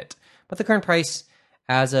to get it, but the current price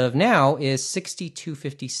as of now is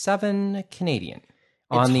 $62.57 Canadian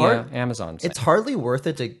on It's the hard- Amazon site. It's hardly worth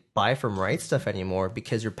it to buy from Right Stuff anymore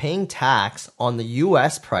because you're paying tax on the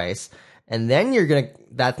US price and then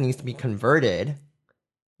that needs to be converted.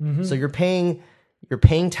 So you're paying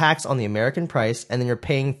tax on the American price and then you're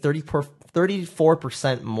paying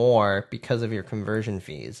 34% more because of your conversion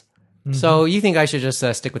fees. So you think I should just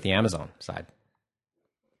stick with the Amazon side?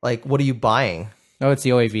 Like, what are you buying? No, it's the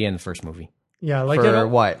OAV in the first movie, yeah, like For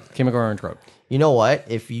what? Chemical Orange Road. You know what?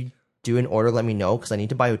 If you do an order, let me know because I need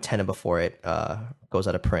to buy Utena before it goes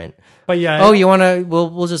out of print. but yeah, Oh, you want to?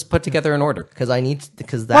 We'll just put together an order. Because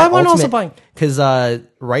because Well, I that want also buying. because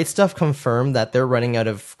Right Stuff confirmed that they're running out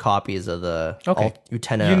of copies of the Okay.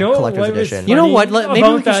 Utena you know collector's what was edition. You know funny what? Maybe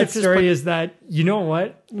about we that should just story put- is that, you know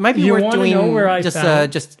what? It might be You worth wanna doing know where I just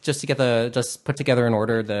found- just to get just put together an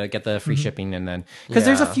order to get the free shipping, and then because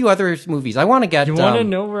there's a few other movies I want to get. You want to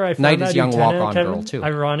know where I found Night that is Young Utena, Walk On Kevin? Girl too.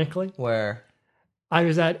 Ironically, Where I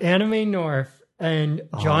was at Anime North and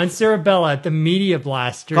John Sarabella at the Media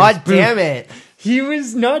Blasters. God booth. damn it! He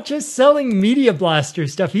was not just selling Media Blaster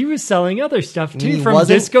stuff; he was selling other stuff too He from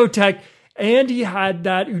wasn't- Discotech, and he had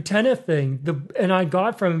that Utena thing. And I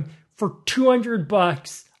got from for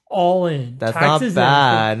 $200 all in. That's Taxes not and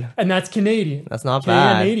bad. everything. And that's Canadian. That's not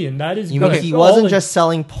bad. Canadian. That is You good. mean he All wasn't in. just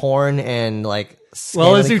selling porn and like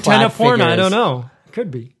well as scantily Utena clad porn. I figures. don't know. Could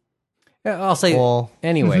be. Yeah, I'll say Well,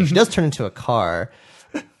 anyway. she does turn into a car.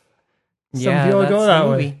 Yeah, people go that's that the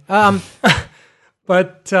way. movie.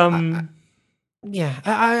 But Yeah,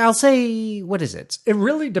 I'll say what is it? it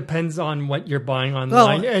really depends on what you're buying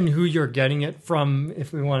online and who you're getting it from.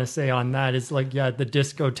 If we want to say on that is like, yeah, the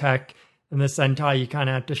Discotech and the Sentai, you kind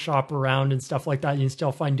of have to shop around and stuff like that. You can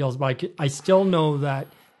still find deals, but I still know that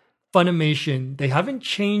Funimation, they haven't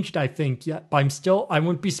changed, I think, yet, but I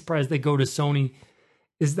wouldn't be surprised they go to Sony,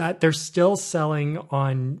 is that they're still selling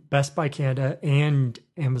on Best Buy Canada and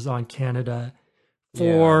Amazon Canada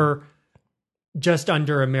for just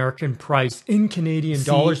under American price in Canadian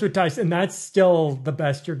dollars with ties, and that's still the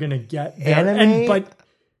best you're gonna get there.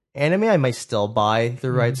 Anime, I might still buy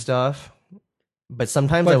the right stuff, but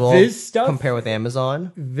sometimes I will compare with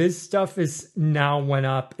Amazon. This stuff is now went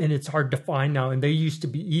up, and it's hard to find now. And they used to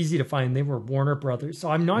be easy to find. They were Warner Brothers,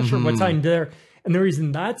 so I'm not sure what's happening there. And the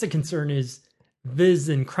reason that's a concern is Viz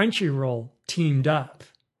and Crunchyroll teamed up.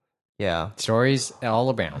 Yeah, Stories all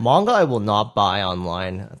abound. Manga I will not buy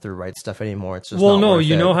online through Right Stuff anymore. It's just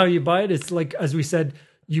you know how you buy it. It's like, as we said,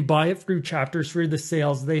 you buy it through Chapters for the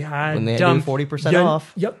sales they had. When they do 40%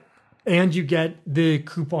 off. Yep. And you get the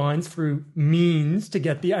coupons through Means to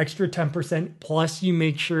get the extra 10%. Plus, you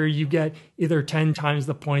make sure you get either 10 times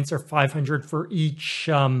the points or 500 for each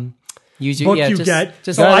book you get.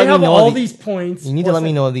 So I have all these points. You need to let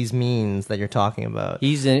me know what these means that you're talking about.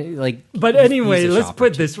 But anyway, let's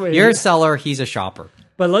put it this way. You're a seller. He's a shopper.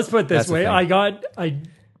 But let's put it this way. I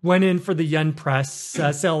went in for the Yen Press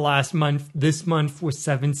sale last month. This month was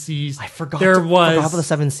 7 Seas. I forgot about the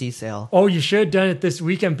 7 Seas sale. Oh, you should have done it this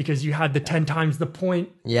weekend because you had the 10 times the point.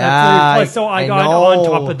 Yeah. So I got on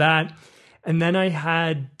top of that. And then I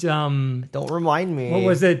had... don't remind me. What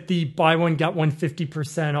was it? The buy one, get one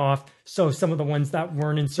 50% off. So some of the ones that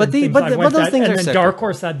weren't in certain things but those things and are then separate. Dark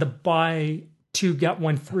Horse had the buy two, get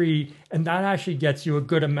one free. And that actually gets you a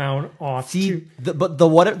good amount off. But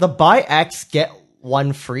the buy X, get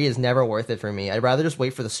one free is never worth it for me. I'd rather just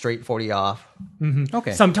wait for the straight 40 off. Mm-hmm.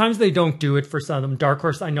 Okay. Sometimes they don't do it for some of them. Dark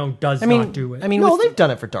Horse, I know, does not do it. They've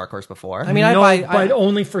done it for Dark Horse before. But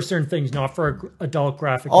only for certain things, not for adult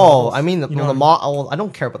graphic novels. novels. I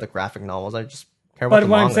don't care about the graphic novels. I just care about the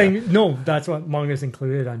manga. I'm saying, no, that's what manga's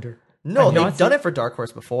included under. No, they've done it for Dark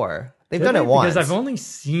Horse before. They've done it once. Because I've only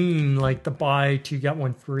seen like the buy two, get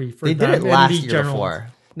one free. They did it last year before.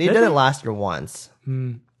 They did it last year once.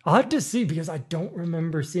 I'll have to see because I don't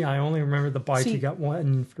remember seeing. I only remember the buy two get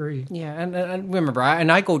one free. Yeah, and remember,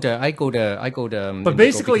 I go to. But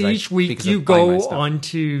basically, each week you go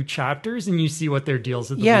onto Chapters and you see what their deals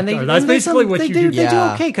of the week are. That's basically what you do. They do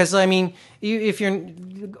okay because if you're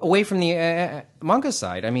away from the manga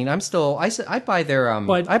side, I buy their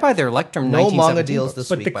I buy their Lectrum. No manga deals this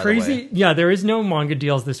week. But the crazy, there is no manga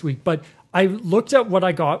deals this week. But I looked at what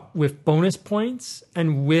I got with bonus points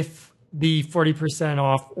and with the 40%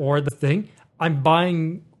 off or the thing. I'm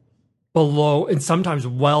buying below and sometimes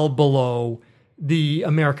well below the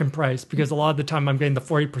American price because a lot of the time I'm getting the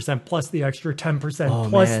 40% plus the extra 10%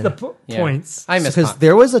 plus the points. I miss because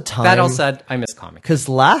there was a time. That all said, I miss comic. Because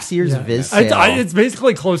last year's Viz sale, it's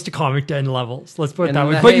basically close to Comic Den levels. Let's put it that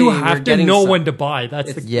way. But you have to know when to buy.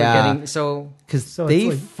 That's because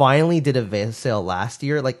they finally did a Viz sale last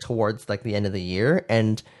year, like towards like the end of the year,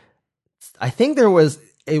 and I think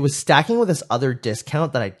it was stacking with this other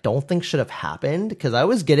discount that I don't think should have happened because I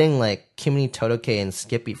was getting like Kimi Todoke and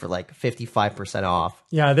Skippy for like 55% off.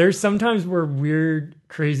 Yeah, there's sometimes where weird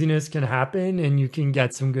craziness can happen and you can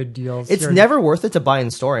get some good deals. It's never worth it to buy in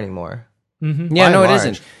store anymore. Mm-hmm. Yeah, no, it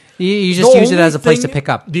isn't. You just use it as a place to pick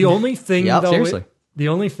up. The only thing, seriously. The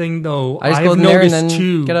only thing, though, I just go in there and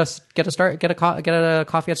then get a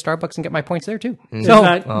coffee at Starbucks and get my points there too.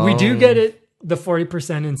 So we do get it. The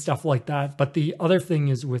 40% and stuff like that. But the other thing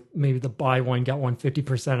is with maybe the buy one, get one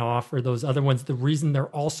 50% off or those other ones. The reason they're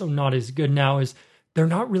also not as good now is they're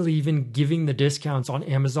not really even giving the discounts on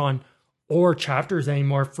Amazon or Chapters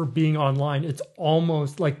anymore for being online. It's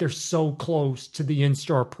almost like they're so close to the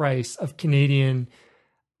in-store price of Canadian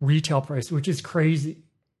retail price, which is crazy.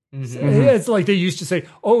 Mm-hmm. It's like they used to say,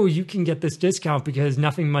 oh, you can get this discount because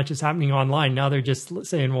nothing much is happening online. Now they're just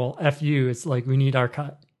saying, well, F you. It's like we need our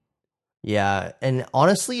cut. Yeah, and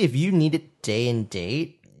honestly, if you need it day and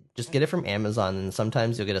date, just get it from Amazon, and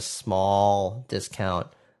sometimes you'll get a small discount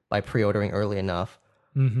by pre-ordering early enough.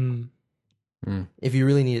 Mm-hmm. If you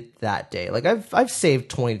really need it that day, like I've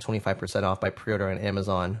saved 20 to 25% off by pre-ordering on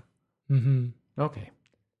Amazon. Mm-hmm. Okay,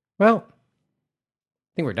 well,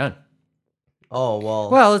 I think we're done. Oh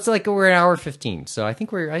well. Well, it's like we're an hour 15, so I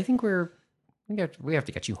think we have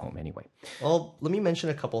to get you home anyway. Well, let me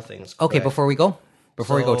mention a couple things. Okay, before we go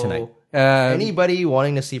tonight. Anybody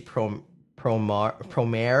wanting to see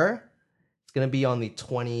Promare, it's going to be on the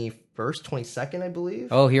 21st, 22nd, I believe.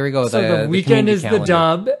 Oh, here we go. So the weekend is the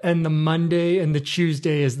dub, and the Monday and the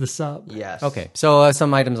Tuesday is the sub. Yes. Okay, so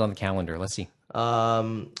some items on the calendar. Let's see.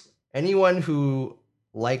 Anyone who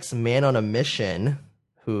likes Man on a Mission,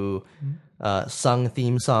 who sung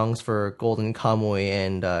theme songs for Golden Kamuy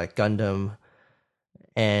and Gundam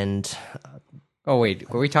And Oh wait,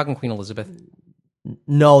 were we talking Queen Elizabeth?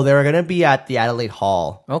 no, they're gonna be at the Adelaide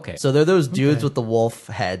Hall. Okay. So they're those dudes Okay. with the wolf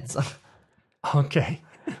heads. Okay.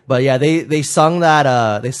 But yeah, they sung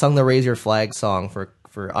that they sung the Raise Your Flag song for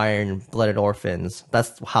Iron Blooded Orphans.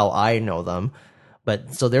 That's how I know them.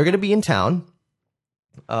 But so they're gonna be in town.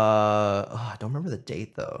 I don't remember the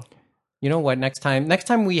date though. You know what? Next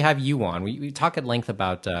time we have you on, we talk at length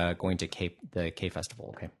about going to the K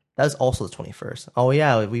Festival. Okay. That was also the 21st. Oh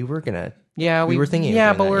yeah, we were gonna. Yeah, we were thinking.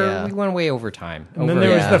 Yeah, of but doing that, yeah. we went way over time. And then Over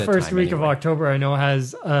there was yeah. the the first time week of anyway. October. I know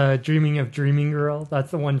has Dreaming of Dreaming Girl.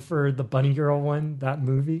 That's the one for the Bunny Girl one. That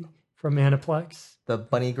movie from Aniplex. The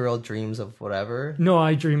bunny girl dreams of whatever. No,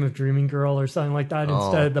 I Dream of Dreaming Girl or something like that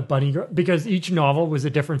instead of the Bunny Girl, because each novel was a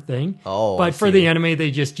different thing. Oh, but I for see. the anime,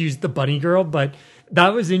 they just used the Bunny Girl. But that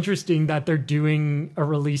was interesting that they're doing a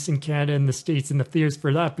release in Canada and the States in the theaters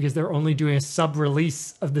for that, because they're only doing a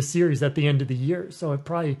sub-release of the series at the end of the year. So it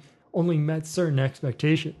probably only met certain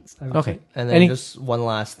expectations. I would Okay. say. And then Any- just one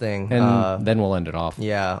last thing. And then we'll end it off.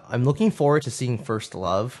 Yeah, I'm looking forward to seeing First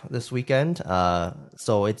Love this weekend.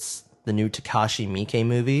 So it's the new Takashi Miike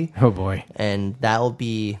movie, Oh boy. and that'll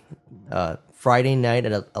be Friday night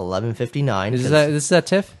at 11:59. This is at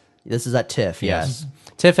TIFF? This is at TIFF. Yes,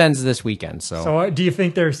 TIFF ends this weekend, so, So do you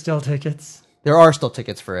think there are still tickets? there are still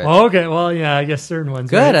tickets for it. Oh, okay, well, yeah, I guess certain ones.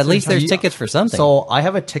 good. right? At least there's you- tickets for something. So I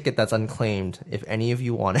have a ticket that's unclaimed. If any of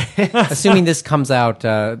you want it, Assuming this comes out,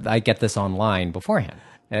 I get this online beforehand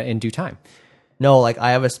in due time. no, like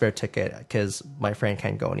I have a spare ticket because my friend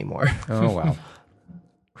can't go anymore. Oh wow.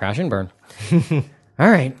 Crash and burn. All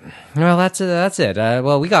right. Well, that's it.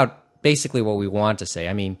 Well, we got basically what we want to say.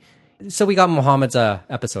 I mean, so we got Muhammad's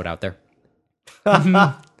episode out there.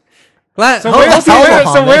 Glad, So hope- where, hope so you- where,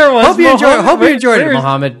 so where was hope you enjoyed. Mohammed? Hope you Where- enjoyed it, where is-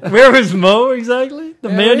 Muhammad. Where was Mo exactly? The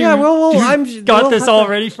man yeah, who, well, who I'm- got we'll this have all to-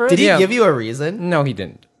 ready for us? Did he Yeah. give you a reason? No, he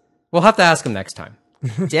didn't. We'll have to ask him next time.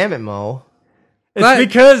 Damn it, Mo. It's But-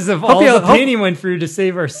 because of all you- the hope- pain he went through to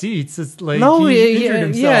save our seats. It's like No, he injured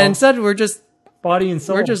himself. yeah. Instead, we're just body and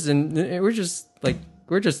soul. we're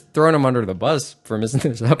just throwing him under the bus for missing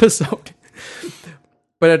this episode.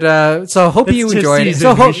 But so hope It's you just enjoyed it.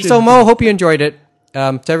 season, we So should- Mo, hope you enjoyed it.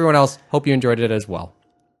 To everyone else, hope you enjoyed it as well.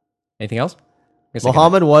 Anything else? Guess I can-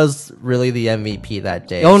 Muhammad was really the MVP that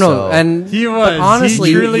day. Oh no, so and He but was. He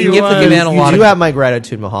honestly, truly you give the was. man a you lot do of. have my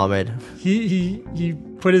gratitude, Muhammad. he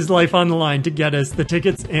put his life on the line to get us the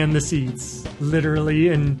tickets and the seats, literally.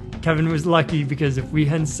 And Kevin was lucky because if we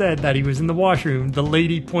hadn't said that he was in the washroom, the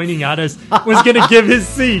lady pointing at us was going to give his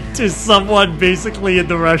seat to someone basically in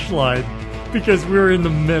the rush line, because we were in the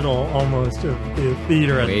middle almost of the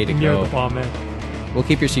theater Way to near go. the bomb end. We'll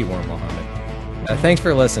keep your seat warm, Mohammed. Thanks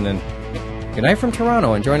for listening. Good night from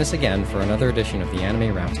Toronto, and join us again for another edition of the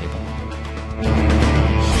Anime Roundtable.